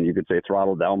kind of in, you could say,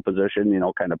 throttle down position,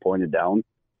 kind of pointed down.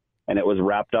 And it was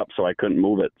wrapped up, so I couldn't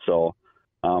move it. So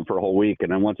for a whole week,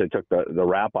 and then once they took the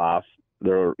wrap off,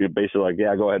 they're basically like,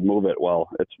 "Yeah, go ahead and move it." Well,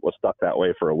 it was stuck that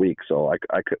way for a week, so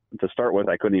I could, to start with,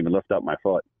 I couldn't even lift up my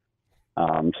foot.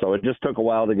 So it just took a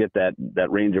while to get that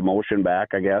range of motion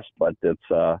back, I guess. But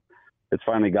it's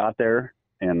finally got there,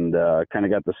 and kind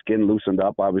of got the skin loosened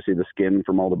up. Obviously, the skin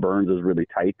from all the burns is really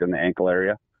tight in the ankle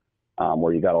area,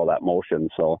 where you got all that motion.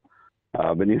 So.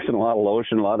 I've been using a lot of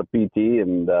lotion, a lot of PT,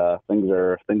 and things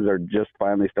are just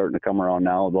finally starting to come around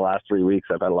now. The last 3 weeks,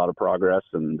 I've had a lot of progress,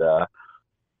 and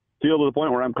feel to the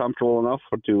point where I'm comfortable enough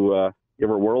to give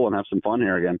her a whirl and have some fun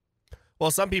here again. Well,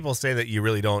 some people say that you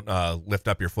really don't lift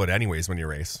up your foot anyways when you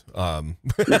race. As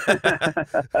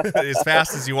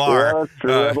fast as you are.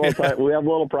 Yeah, that's true. We have a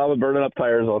little problem burning up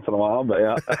tires once in a while, but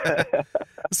yeah.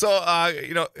 So,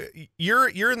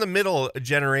 you're in the middle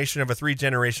generation of a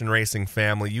 3-generation racing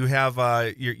family. You have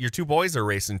your 2 boys are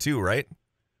racing too, right?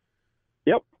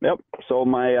 Yep. So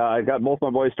I got both my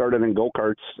boys started in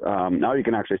go-karts. Now you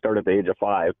can actually start at the age of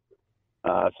 5.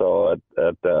 So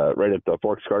right at the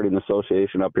Forks Karting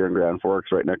Association up here in Grand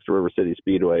Forks, right next to River City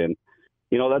Speedway. And,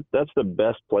 that's the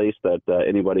best place that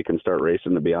anybody can start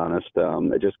racing, to be honest.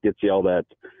 It just gets you all that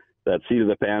seat of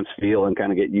the pants feel and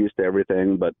kind of get used to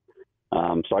everything. But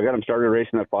so I got them started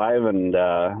racing at 5, and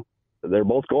they're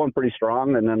both going pretty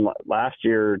strong. And then last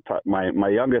year, my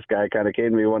youngest guy kind of came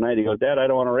to me one night. He goes, "Dad, I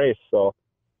don't want to race." So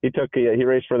he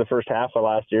raced for the first half of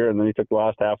last year, and then he took the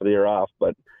last half of the year off.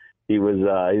 But he's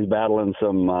battling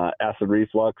some acid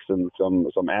reflux and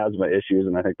some asthma issues,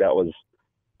 and I think that was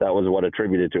what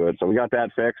attributed to it. So we got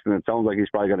that fixed, and it sounds like he's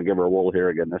probably going to give her a whirl here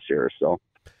again this year. So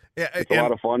yeah, it's a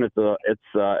lot of fun. It's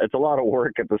a lot of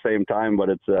work at the same time, but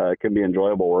it can be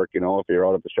enjoyable work. If you're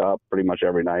out at the shop pretty much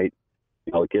every night,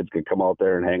 the kids can come out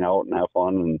there and hang out and have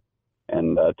fun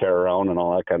and tear around and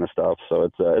all that kind of stuff. So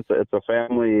it's a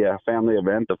family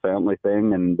event, a family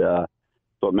thing, and so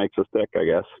it makes us stick, I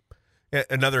guess.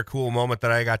 Another cool moment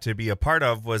that I got to be a part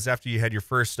of was after you had your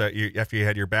first, after you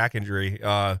had your back injury.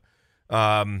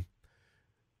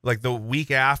 Like the week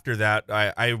after that,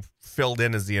 I filled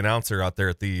in as the announcer out there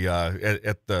at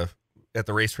the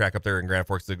racetrack up there in Grand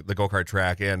Forks, the go-kart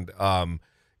track, and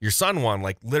your son won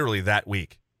like literally that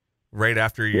week, right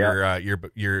after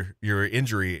your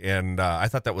injury, and I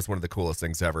thought that was one of the coolest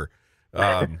things ever.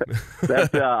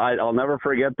 That's I'll never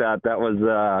forget that. That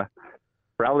was.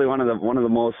 Probably one of the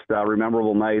most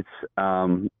memorable nights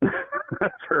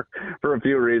for a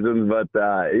few reasons, but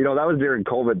that was during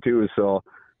COVID too, so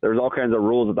there was all kinds of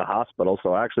rules at the hospital.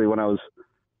 So actually, when I was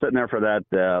sitting there for that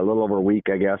a little over a week,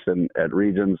 I guess, at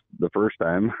Regions the first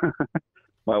time,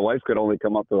 my wife could only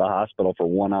come up to the hospital for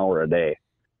 1 hour a day.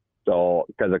 So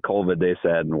because of COVID, they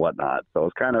said, and whatnot. So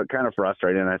it was kind of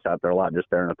frustrating. I sat there a lot just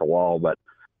staring at the wall. But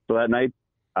so that night,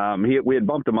 we had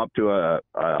bumped him up to a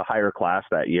higher class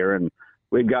that year, and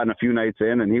we'd gotten a few nights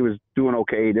in, and he was doing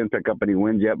okay. He didn't pick up any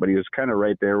wins yet, but he was kind of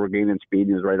right there. We're gaining speed.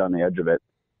 He was right on the edge of it.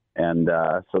 And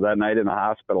so that night in the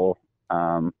hospital,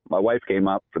 my wife came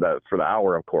up for the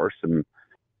hour, of course, and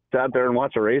sat there and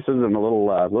watched the races, and the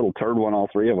little turd won all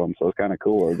 3 of them. So it was kind of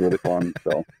cool. It was really fun.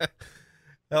 So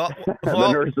Well,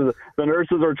 the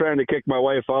nurses were trying to kick my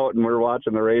wife out, and we were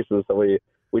watching the races, so we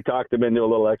talked them into a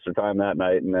little extra time that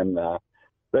night, and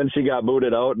then she got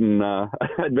booted out, and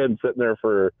I'd been sitting there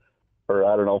for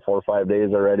I don't know 4 or 5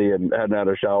 days already, and hadn't had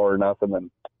a shower or nothing,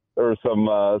 and there were some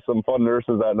fun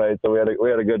nurses that night, so we had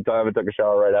a good time. I took a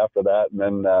shower right after that, and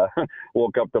then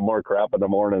woke up to more crap in the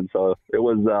morning. So it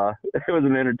was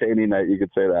an entertaining night, you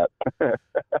could say that.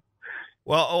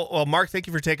 Well, Mark, thank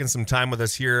you for taking some time with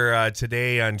us here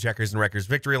today on Checkers and Wreckers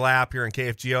Victory Lap here on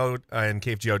KFGO and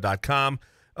KFGO.com.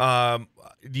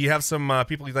 Do you have some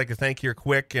people you'd like to thank here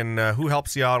quick, and who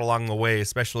helps you out along the way,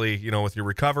 especially with your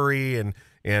recovery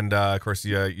and of course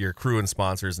your crew and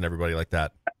sponsors and everybody like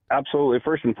that? Absolutely.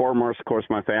 First and foremost, of course,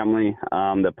 my family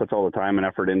that puts all the time and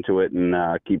effort into it and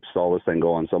keeps all this thing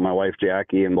going. So my wife,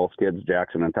 Jackie, and both kids,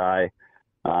 Jackson and Ty.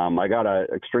 I got an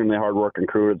extremely hardworking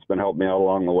crew that's been helping me out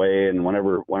along the way. And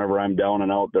whenever I'm down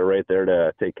and out, they're right there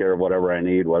to take care of whatever I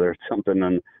need, whether it's something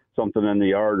in the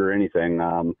yard or anything.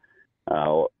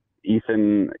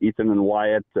 Ethan and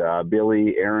Wyatt,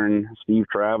 Billy, Aaron, Steve,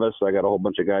 Travis. I got a whole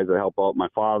bunch of guys that help out. My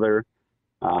father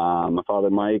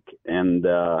Mike, and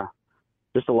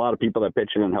just a lot of people that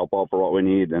pitch in and help out for what we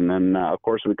need. And then, of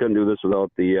course, we couldn't do this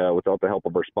without the help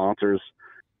of our sponsors.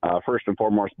 First and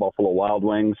foremost, Buffalo Wild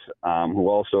Wings, who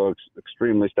also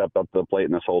extremely stepped up to the plate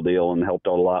in this whole deal and helped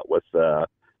out a lot with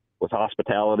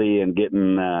hospitality and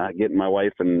getting my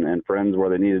wife and friends where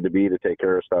they needed to be to take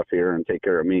care of stuff here and take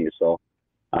care of me. So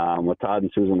with Todd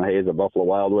and Susan Hayes at Buffalo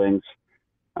Wild Wings,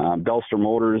 Belster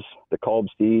Motors, the Kalb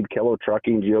Steed, Kello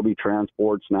Trucking, GOB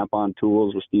Transport, Snap-on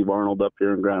Tools with Steve Arnold up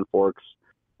here in Grand Forks,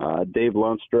 Dave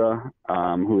Lunstra,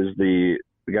 who is the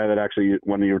guy that actually,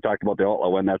 when you were talking about the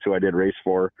Outlaw win, that's who I did race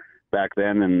for back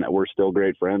then, and we're still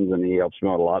great friends, and he helps me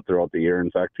out a lot throughout the year.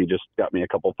 In fact, he just got me a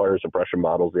couple fire suppression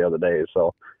bottles the other day,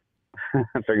 so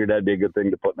I figured that'd be a good thing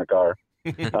to put in the car.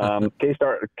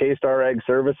 K-Star Ag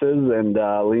Services and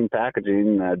Lean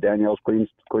Packaging, Danielle's Clean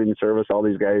Service, all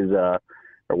these guys are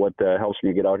what helps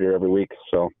me get out here every week,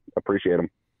 so appreciate them.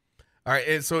 All right,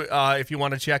 and so if you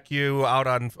want to check you out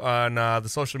on the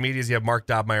social medias, you have Mark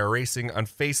Dobmeier Racing on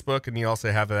Facebook, and you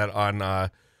also have that on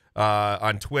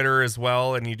Twitter as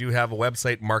well, and you do have a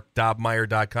website,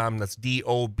 markdobmeier.com. That's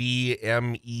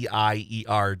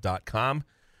DOBMEIER.com.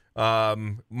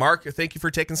 Mark, thank you for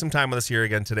taking some time with us here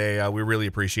again today. We really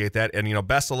appreciate that, and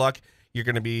best of luck. You're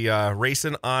going to be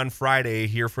racing on Friday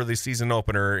here for the season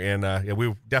opener, and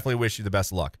we definitely wish you the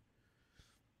best of luck.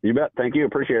 You bet. Thank you.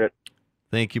 Appreciate it.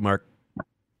 Thank you, Mark.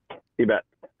 You bet.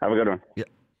 Have a good one. Yeah.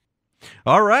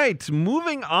 All right,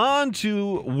 moving on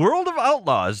to World of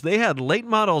Outlaws. They had late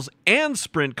models and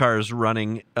sprint cars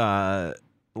running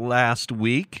last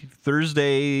week,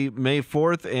 Thursday, May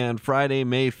 4th, and Friday,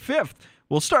 May 5th.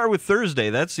 We'll start with Thursday.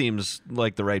 That seems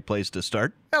like the right place to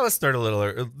start. Yeah, let's start a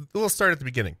little. We'll start at the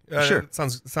beginning. Sure.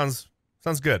 Sounds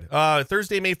good.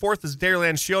 Thursday, May 4th is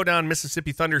Dairyland Showdown,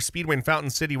 Mississippi Thunder Speedway in Fountain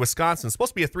City, Wisconsin. It's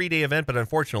supposed to be a 3-day event, but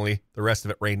unfortunately, the rest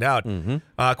of it rained out.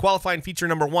 Mm-hmm. Qualifying feature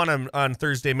number 1 on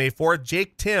Thursday, May 4th.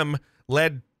 Jake Tim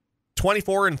led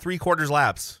 24 3/4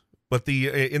 laps, but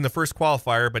in the first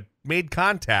qualifier, but made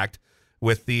contact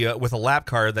with a lap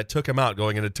car that took him out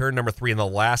going into turn number 3 in the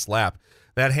last lap.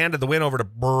 That handed the win over to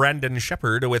Brendan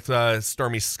Shepard with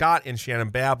Stormy Scott and Shannon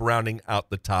Babb rounding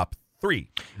out the top 3.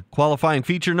 Qualifying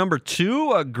feature number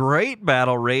 2, a great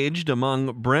battle raged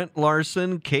among Brent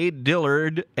Larson, Cade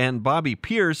Dillard, and Bobby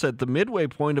Pierce at the midway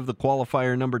point of the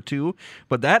qualifier number 2,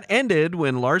 but that ended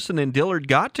when Larson and Dillard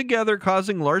got together,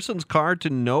 causing Larson's car to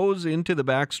nose into the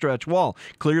backstretch wall.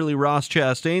 Clearly Ross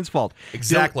Chastain's fault.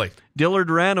 Exactly.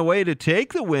 Dillard ran away to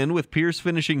take the win, with Pierce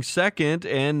finishing second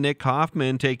and Nick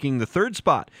Hoffman taking the third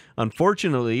spot.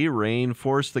 Unfortunately, rain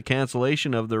forced the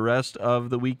cancellation of the rest of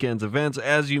the weekend's events,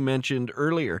 as you mentioned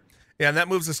earlier. Yeah, and that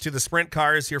moves us to the sprint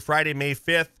cars here Friday, May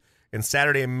 5th, and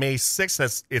Saturday, May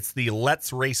 6th. It's the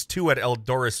Let's Race 2 at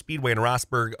Eldora Speedway in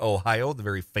Rossburg, Ohio, the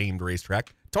very famed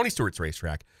racetrack, Tony Stewart's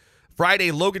racetrack.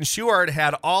 Friday, Logan Schuard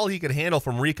had all he could handle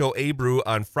from Rico Abreu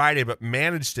on Friday, but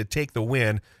managed to take the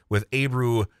win, with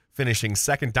Abreu finishing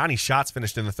second. Donnie Schatz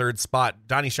finished in the third spot.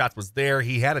 Donnie Schatz was there.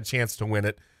 He had a chance to win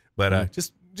it, but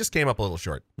just came up a little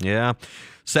short. Yeah.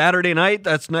 Saturday night,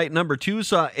 that's night number 2,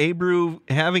 saw Abreu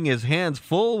having his hands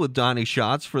full with Donnie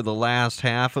Schatz for the last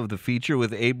half of the feature,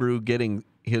 with Abreu getting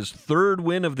his third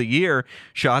win of the year.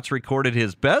 Schatz recorded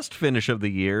his best finish of the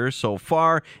year so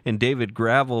far, and David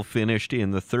Gravel finished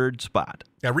in the third spot.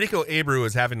 Yeah, Rico Abreu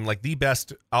is having like the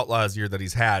best Outlaws year that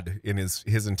he's had in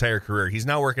his entire career. He's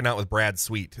now working out with Brad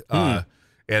Sweet,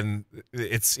 and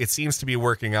it seems to be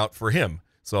working out for him.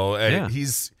 So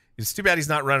it's too bad he's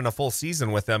not running a full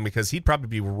season with them, because he'd probably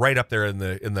be right up there in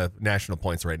the national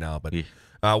points right now. But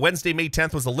Wednesday, May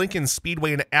 10th was the Lincoln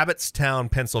Speedway in Abbottstown,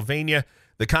 Pennsylvania.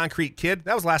 The Concrete Kid,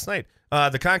 that was last night.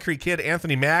 The Concrete Kid,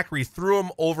 Anthony Macri, threw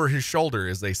him over his shoulder,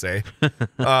 as they say.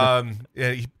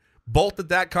 He bolted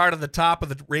that car to the top of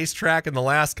the racetrack in the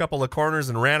last couple of corners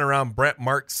and ran around Brett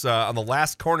Marks on the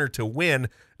last corner to win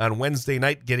on Wednesday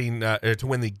night, to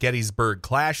win the Gettysburg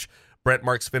Clash. Brett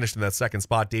Marks finished in that second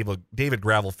spot. David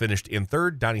Gravel finished in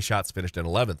third. Donnie Schatz finished in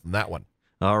 11th in that one.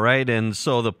 All right, and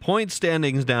so the point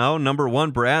standings now, number 1,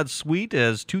 Brad Sweet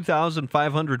has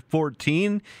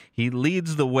 2,514. He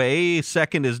leads the way.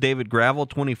 Second is David Gravel,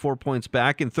 24 points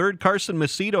back. And third, Carson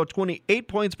Macedo, 28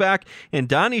 points back. And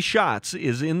Donnie Schatz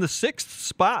is in the 6th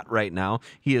spot right now.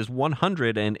 He is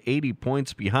 180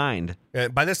 points behind.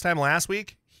 By this time last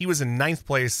week, he was in 9th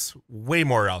place, way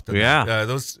more out than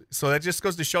that. So that just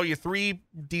goes to show you 2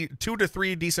 to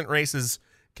 3 decent races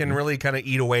can really kind of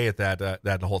eat away at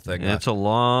that whole thing. It's a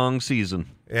long season.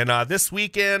 And this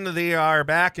weekend, they are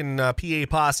back in PA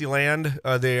Posse Land.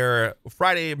 They're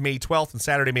Friday, May 12th and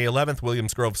Saturday, May 11th,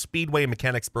 Williams Grove Speedway,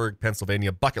 Mechanicsburg,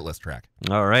 Pennsylvania, bucket list track.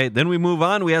 All right, then we move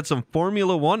on. We had some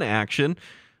Formula One action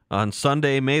on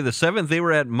Sunday, May the 7th. They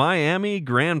were at Miami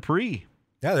Grand Prix.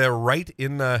 Yeah, they're right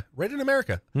in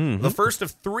America. Mm-hmm. The first of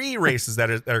 3 races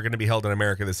that are going to be held in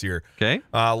America this year. Okay.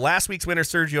 Last week's winner,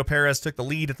 Sergio Perez, took the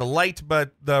lead at the light,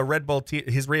 but the Red Bull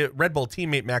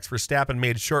teammate Max Verstappen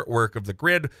made short work of the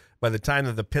grid by the time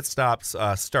that the pit stops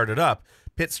started up.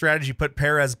 Pit strategy put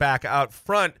Perez back out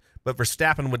front, but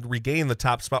Verstappen would regain the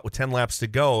top spot with 10 laps to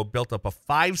go, built up a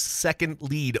 5-second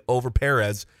lead over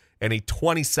Perez and a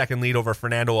 20-second lead over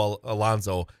Fernando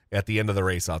Alonso at the end of the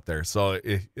race out there. So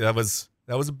that was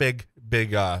a big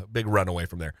runaway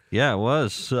from there. Yeah, it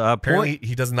was. Apparently,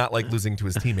 he does not like losing to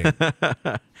his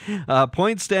teammate.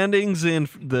 Point standings in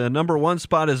the number 1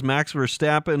 spot is Max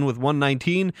Verstappen with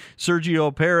 119.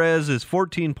 Sergio Perez is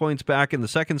 14 points back in the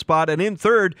second spot. And in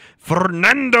third,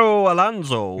 Fernando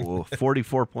Alonso,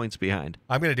 44 points behind.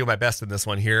 I'm going to do my best in this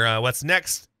one here. What's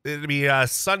next? It'll be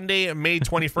Sunday, May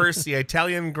 21st, the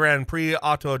Italian Grand Prix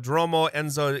Autodromo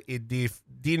Enzo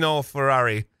Dino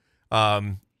Ferrari.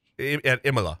 At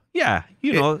Imola. Yeah,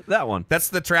 know that one. That's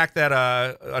the track that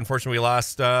unfortunately we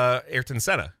lost Ayrton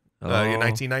Senna in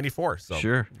 1994. So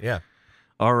sure. Yeah.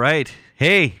 All right.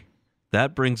 Hey,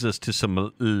 that brings us to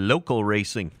some local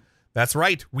racing. That's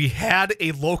right. We had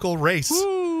a local race.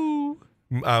 Woo!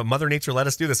 Mother Nature let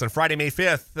us do this. On Friday, May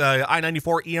 5th,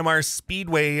 I-94 EMR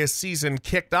Speedway season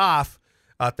kicked off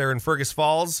out there in Fergus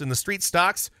Falls in the street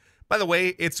stocks. By the way,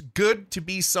 it's good to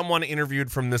be someone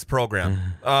interviewed from this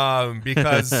program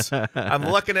because I'm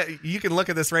looking at. You can look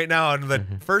at this right now, and the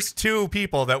first 2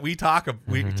 people that we talk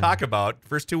about,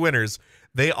 first 2 winners,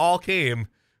 they all came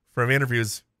from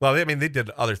interviews. Well, I mean, they did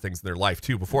other things in their life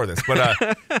too before this,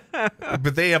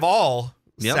 but they have all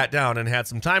sat down and had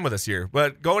some time with us here.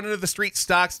 But going into the street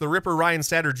stocks, the Ripper Ryan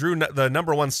Satter drew the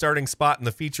number 1 starting spot in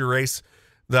the feature race.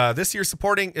 This year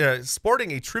sporting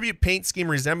a tribute paint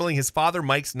scheme resembling his father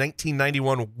Mike's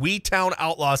 1991 Weetown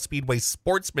Outlaw Speedway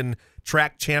Sportsman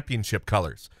Track Championship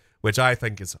colors, which I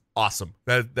think is awesome.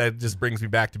 That just brings me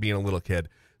back to being a little kid.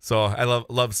 So I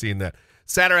love seeing that.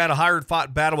 Satter had a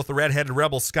hard-fought battle with the red-headed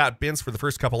rebel Scott Bintz for the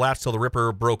first couple laps till the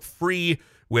Ripper broke free,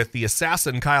 with the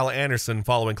assassin Kyle Anderson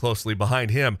following closely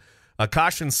behind him. A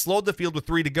caution slowed the field with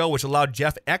 3 to go, which allowed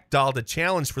Jeff Ekdahl to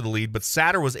challenge for the lead, but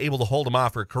Satter was able to hold him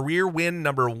off for career win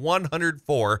number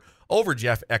 104 over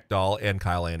Jeff Ekdahl and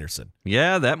Kyle Anderson.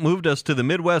 Yeah, that moved us to the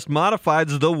Midwest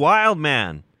Modifieds, the Wild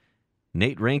Man,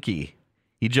 Nate Reinke.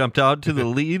 He jumped out to the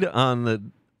lead on the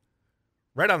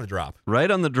Right on the drop. Right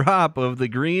on the drop of the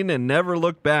green and never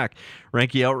looked back.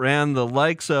 Reinke outran the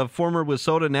likes of former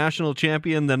Wissota national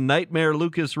champion, the Nightmare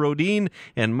Lucas Rodin,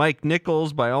 and Mike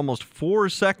Nichols by almost 4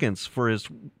 seconds for his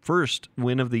first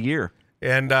win of the year.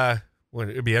 And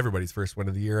it'd be everybody's first win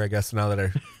of the year, I guess, now that I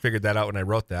figured that out when I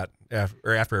wrote that,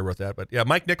 or after I wrote that. But yeah,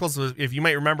 Mike Nichols, was, if you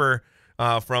might remember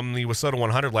from the Wissota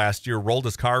 100 last year, rolled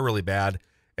his car really bad.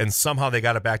 And somehow they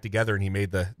got it back together, and he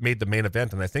made the main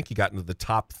event, and I think he got into the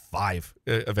top 5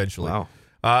 eventually.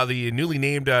 Wow. The newly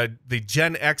named the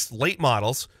Gen X late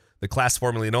models, the class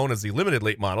formerly known as the limited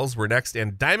late models, were next,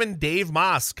 and Diamond Dave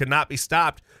Moss could not be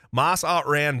stopped. Moss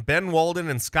outran Ben Walden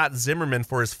and Scott Zimmerman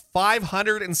for his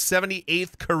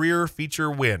 578th career feature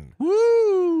win.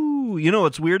 Woo! You know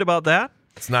what's weird about that?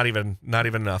 It's not even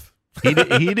enough. He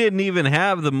didn't even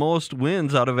have the most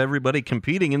wins out of everybody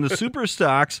competing. In the super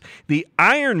stocks, the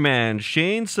Iron Man,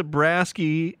 Shane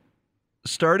Sabraski,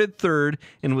 started third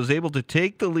and was able to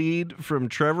take the lead from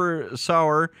Trevor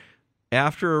Sauer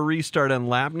after a restart on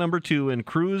lap number 2 and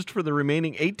cruised for the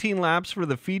remaining 18 laps for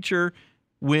the feature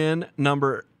win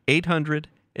number 800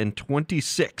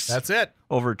 126. That's it.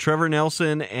 Over Trevor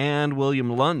Nelson and William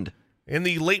Lund. In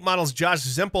the late models, Josh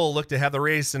Zimpel looked to have the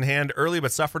race in hand early,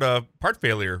 but suffered a part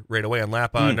failure right away on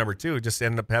lap number 2. Just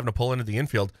ended up having to pull into the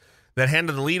infield. That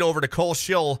handed the lead over to Cole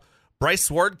Schill. Bryce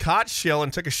Sword caught Schill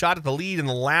and took a shot at the lead in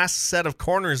the last set of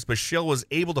corners, but Schill was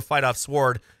able to fight off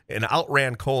Sword and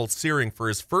outran Cole Searing for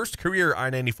his first career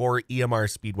I-94 EMR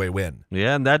Speedway win.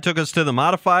 Yeah, and that took us to the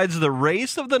modifieds, the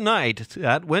race of the night.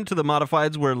 That went to the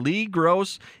modifieds where Lee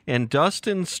Gross and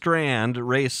Dustin Strand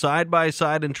raced side by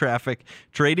side in traffic,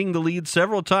 trading the lead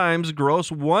several times.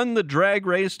 Gross won the drag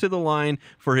race to the line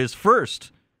for his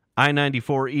first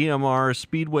I-94 EMR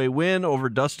Speedway win over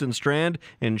Dustin Strand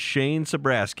and Shane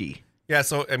Sabraski. Yeah,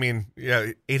 so,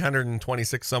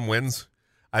 826 some wins.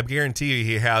 I guarantee you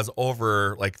he has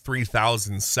over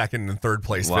 3,000 second and third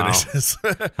place finishes.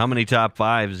 How many top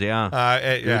fives?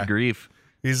 Yeah. Good grief.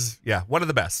 He's, one of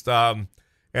the best. And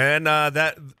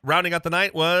that rounding out the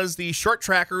night was the short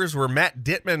trackers where Matt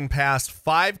Dittman passed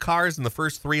 5 cars in the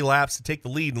first 3 laps to take the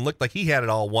lead and looked like he had it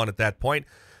all won at that point.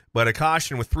 But a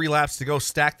caution with 3 laps to go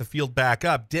stacked the field back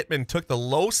up. Dittman took the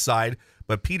low side,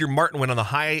 but Peter Martin went on the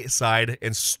high side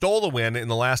and stole the win in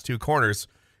the last 2 corners,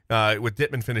 with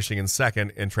Dittman finishing in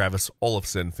second and Travis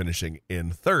Olofsson finishing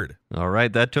in third. All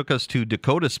right, that took us to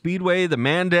Dakota Speedway, the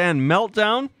Mandan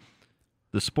Meltdown.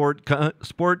 The Sport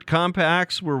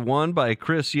Compacts were won by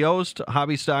Chris Yost,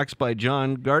 Hobby Stocks by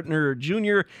John Gartner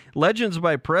Jr., Legends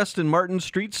by Preston Martin,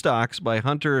 Street Stocks by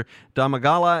Hunter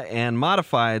Damagala, and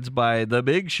Modifieds by The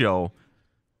Big Show,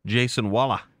 Jason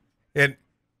Walla. And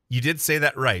you did say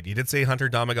that right. You did say Hunter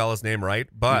Damagala's name right,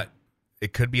 but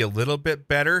it could be a little bit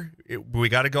better. We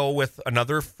got to go with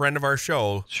another friend of our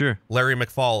show, sure, Larry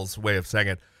McFall's way of saying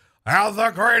it. And the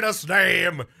greatest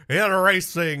name in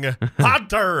racing,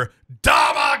 Hunter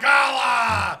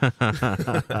Damagala!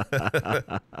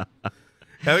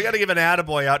 Now we got to give an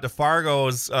attaboy out to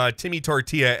Fargo's Timmy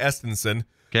Tortilla Estenson.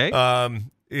 Okay.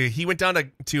 He went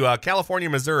down to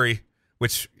California, Missouri,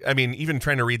 which, even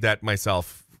trying to read that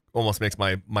myself almost makes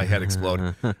my head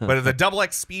explode. But at the Double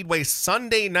X Speedway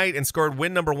Sunday night and scored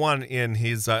win number 1 in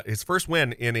his first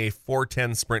win in a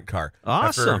 410 sprint car.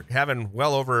 Awesome. After having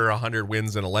well over 100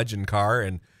 wins in a legend car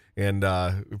and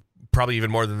probably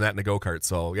even more than that in a go-kart.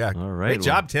 So, yeah, all right, great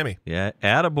job, Timmy. Yeah,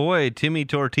 attaboy, Timmy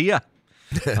Tortilla.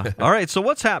 All right, so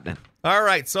what's happening? All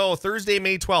right, so Thursday,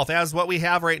 May 12th, as what we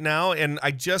have right now, and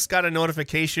I just got a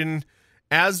notification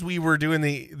as we were doing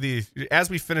as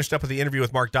we finished up with the interview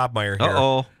with Mark Dobmeier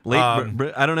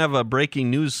here. I don't have a breaking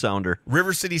news sounder.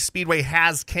 River City Speedway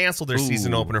has canceled their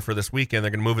season opener for this weekend.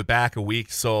 They're going to move it back a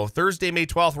week. So Thursday, May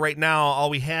 12th, right now, all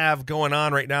we have going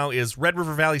on right now is Red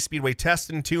River Valley Speedway Test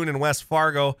and Tune in West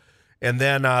Fargo, and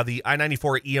then the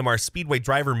I-94 EMR Speedway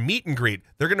driver meet and greet.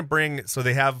 They're going to bring, so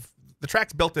they have the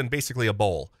track's built in basically a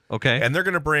bowl. Okay. And they're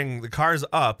going to bring the cars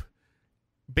up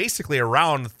basically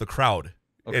around the crowd.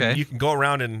 Okay. And you can go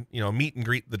around and meet and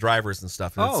greet the drivers and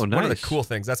stuff. And nice. One of the cool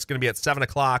things. That's going to be at 7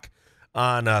 o'clock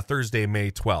on Thursday, May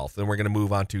 12th. And we're going to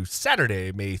move on to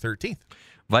Saturday, May 13th.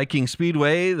 Viking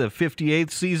Speedway, the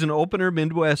 58th season opener,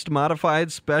 Midwest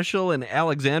Modified Special in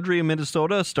Alexandria,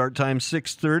 Minnesota. Start time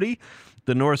 6:30.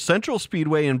 The North Central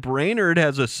Speedway in Brainerd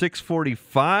has a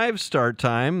 6:45 start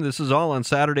time. This is all on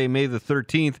Saturday, May the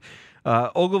 13th.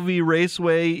 Ogilvie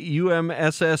Raceway,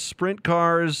 UMSS Sprint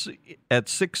Cars at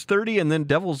 6:30, and then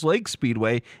Devil's Lake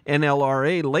Speedway,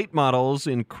 NLRA Late Models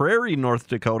in Prairie, North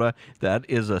Dakota. That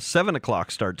is a 7 o'clock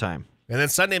start time. And then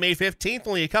Sunday, May 15th,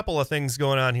 only a couple of things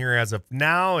going on here as of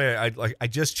now. I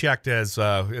just checked as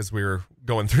we were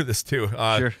going through this too.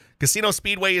 Sure. Casino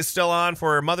Speedway is still on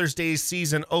for Mother's Day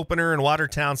season opener in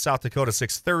Watertown, South Dakota,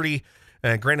 6:30.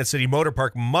 And Granite City Motor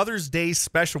Park Mother's Day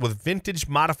special with vintage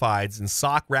modifieds in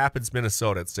Sauk Rapids,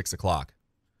 Minnesota at 6 o'clock.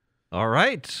 All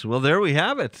right. Well, there we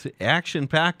have it.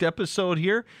 Action-packed episode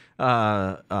here.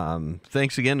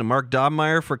 Thanks again to Mark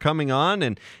Dobmeier for coming on.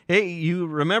 And, hey, you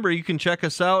remember you can check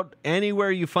us out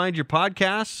anywhere you find your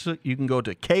podcasts. You can go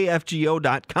to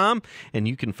kfgo.com, and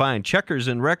you can find Checkers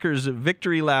and Wreckers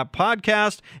Victory Lap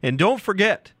podcast. And don't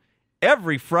forget,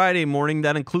 every Friday morning,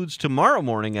 that includes tomorrow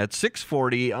morning at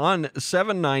 6:40 on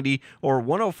 790 or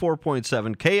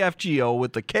 104.7 KFGO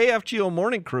with the KFGO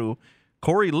Morning Crew.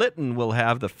 Corey Litton will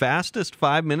have the fastest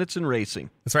 5 minutes in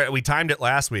racing. That's right. We timed it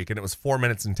last week, and it was 4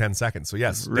 minutes and 10 seconds. So,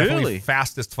 yes, definitely really?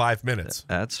 Fastest 5 minutes.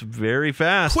 That's very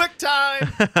fast. Quick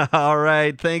time. All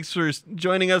right. Thanks for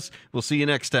joining us. We'll see you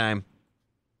next time.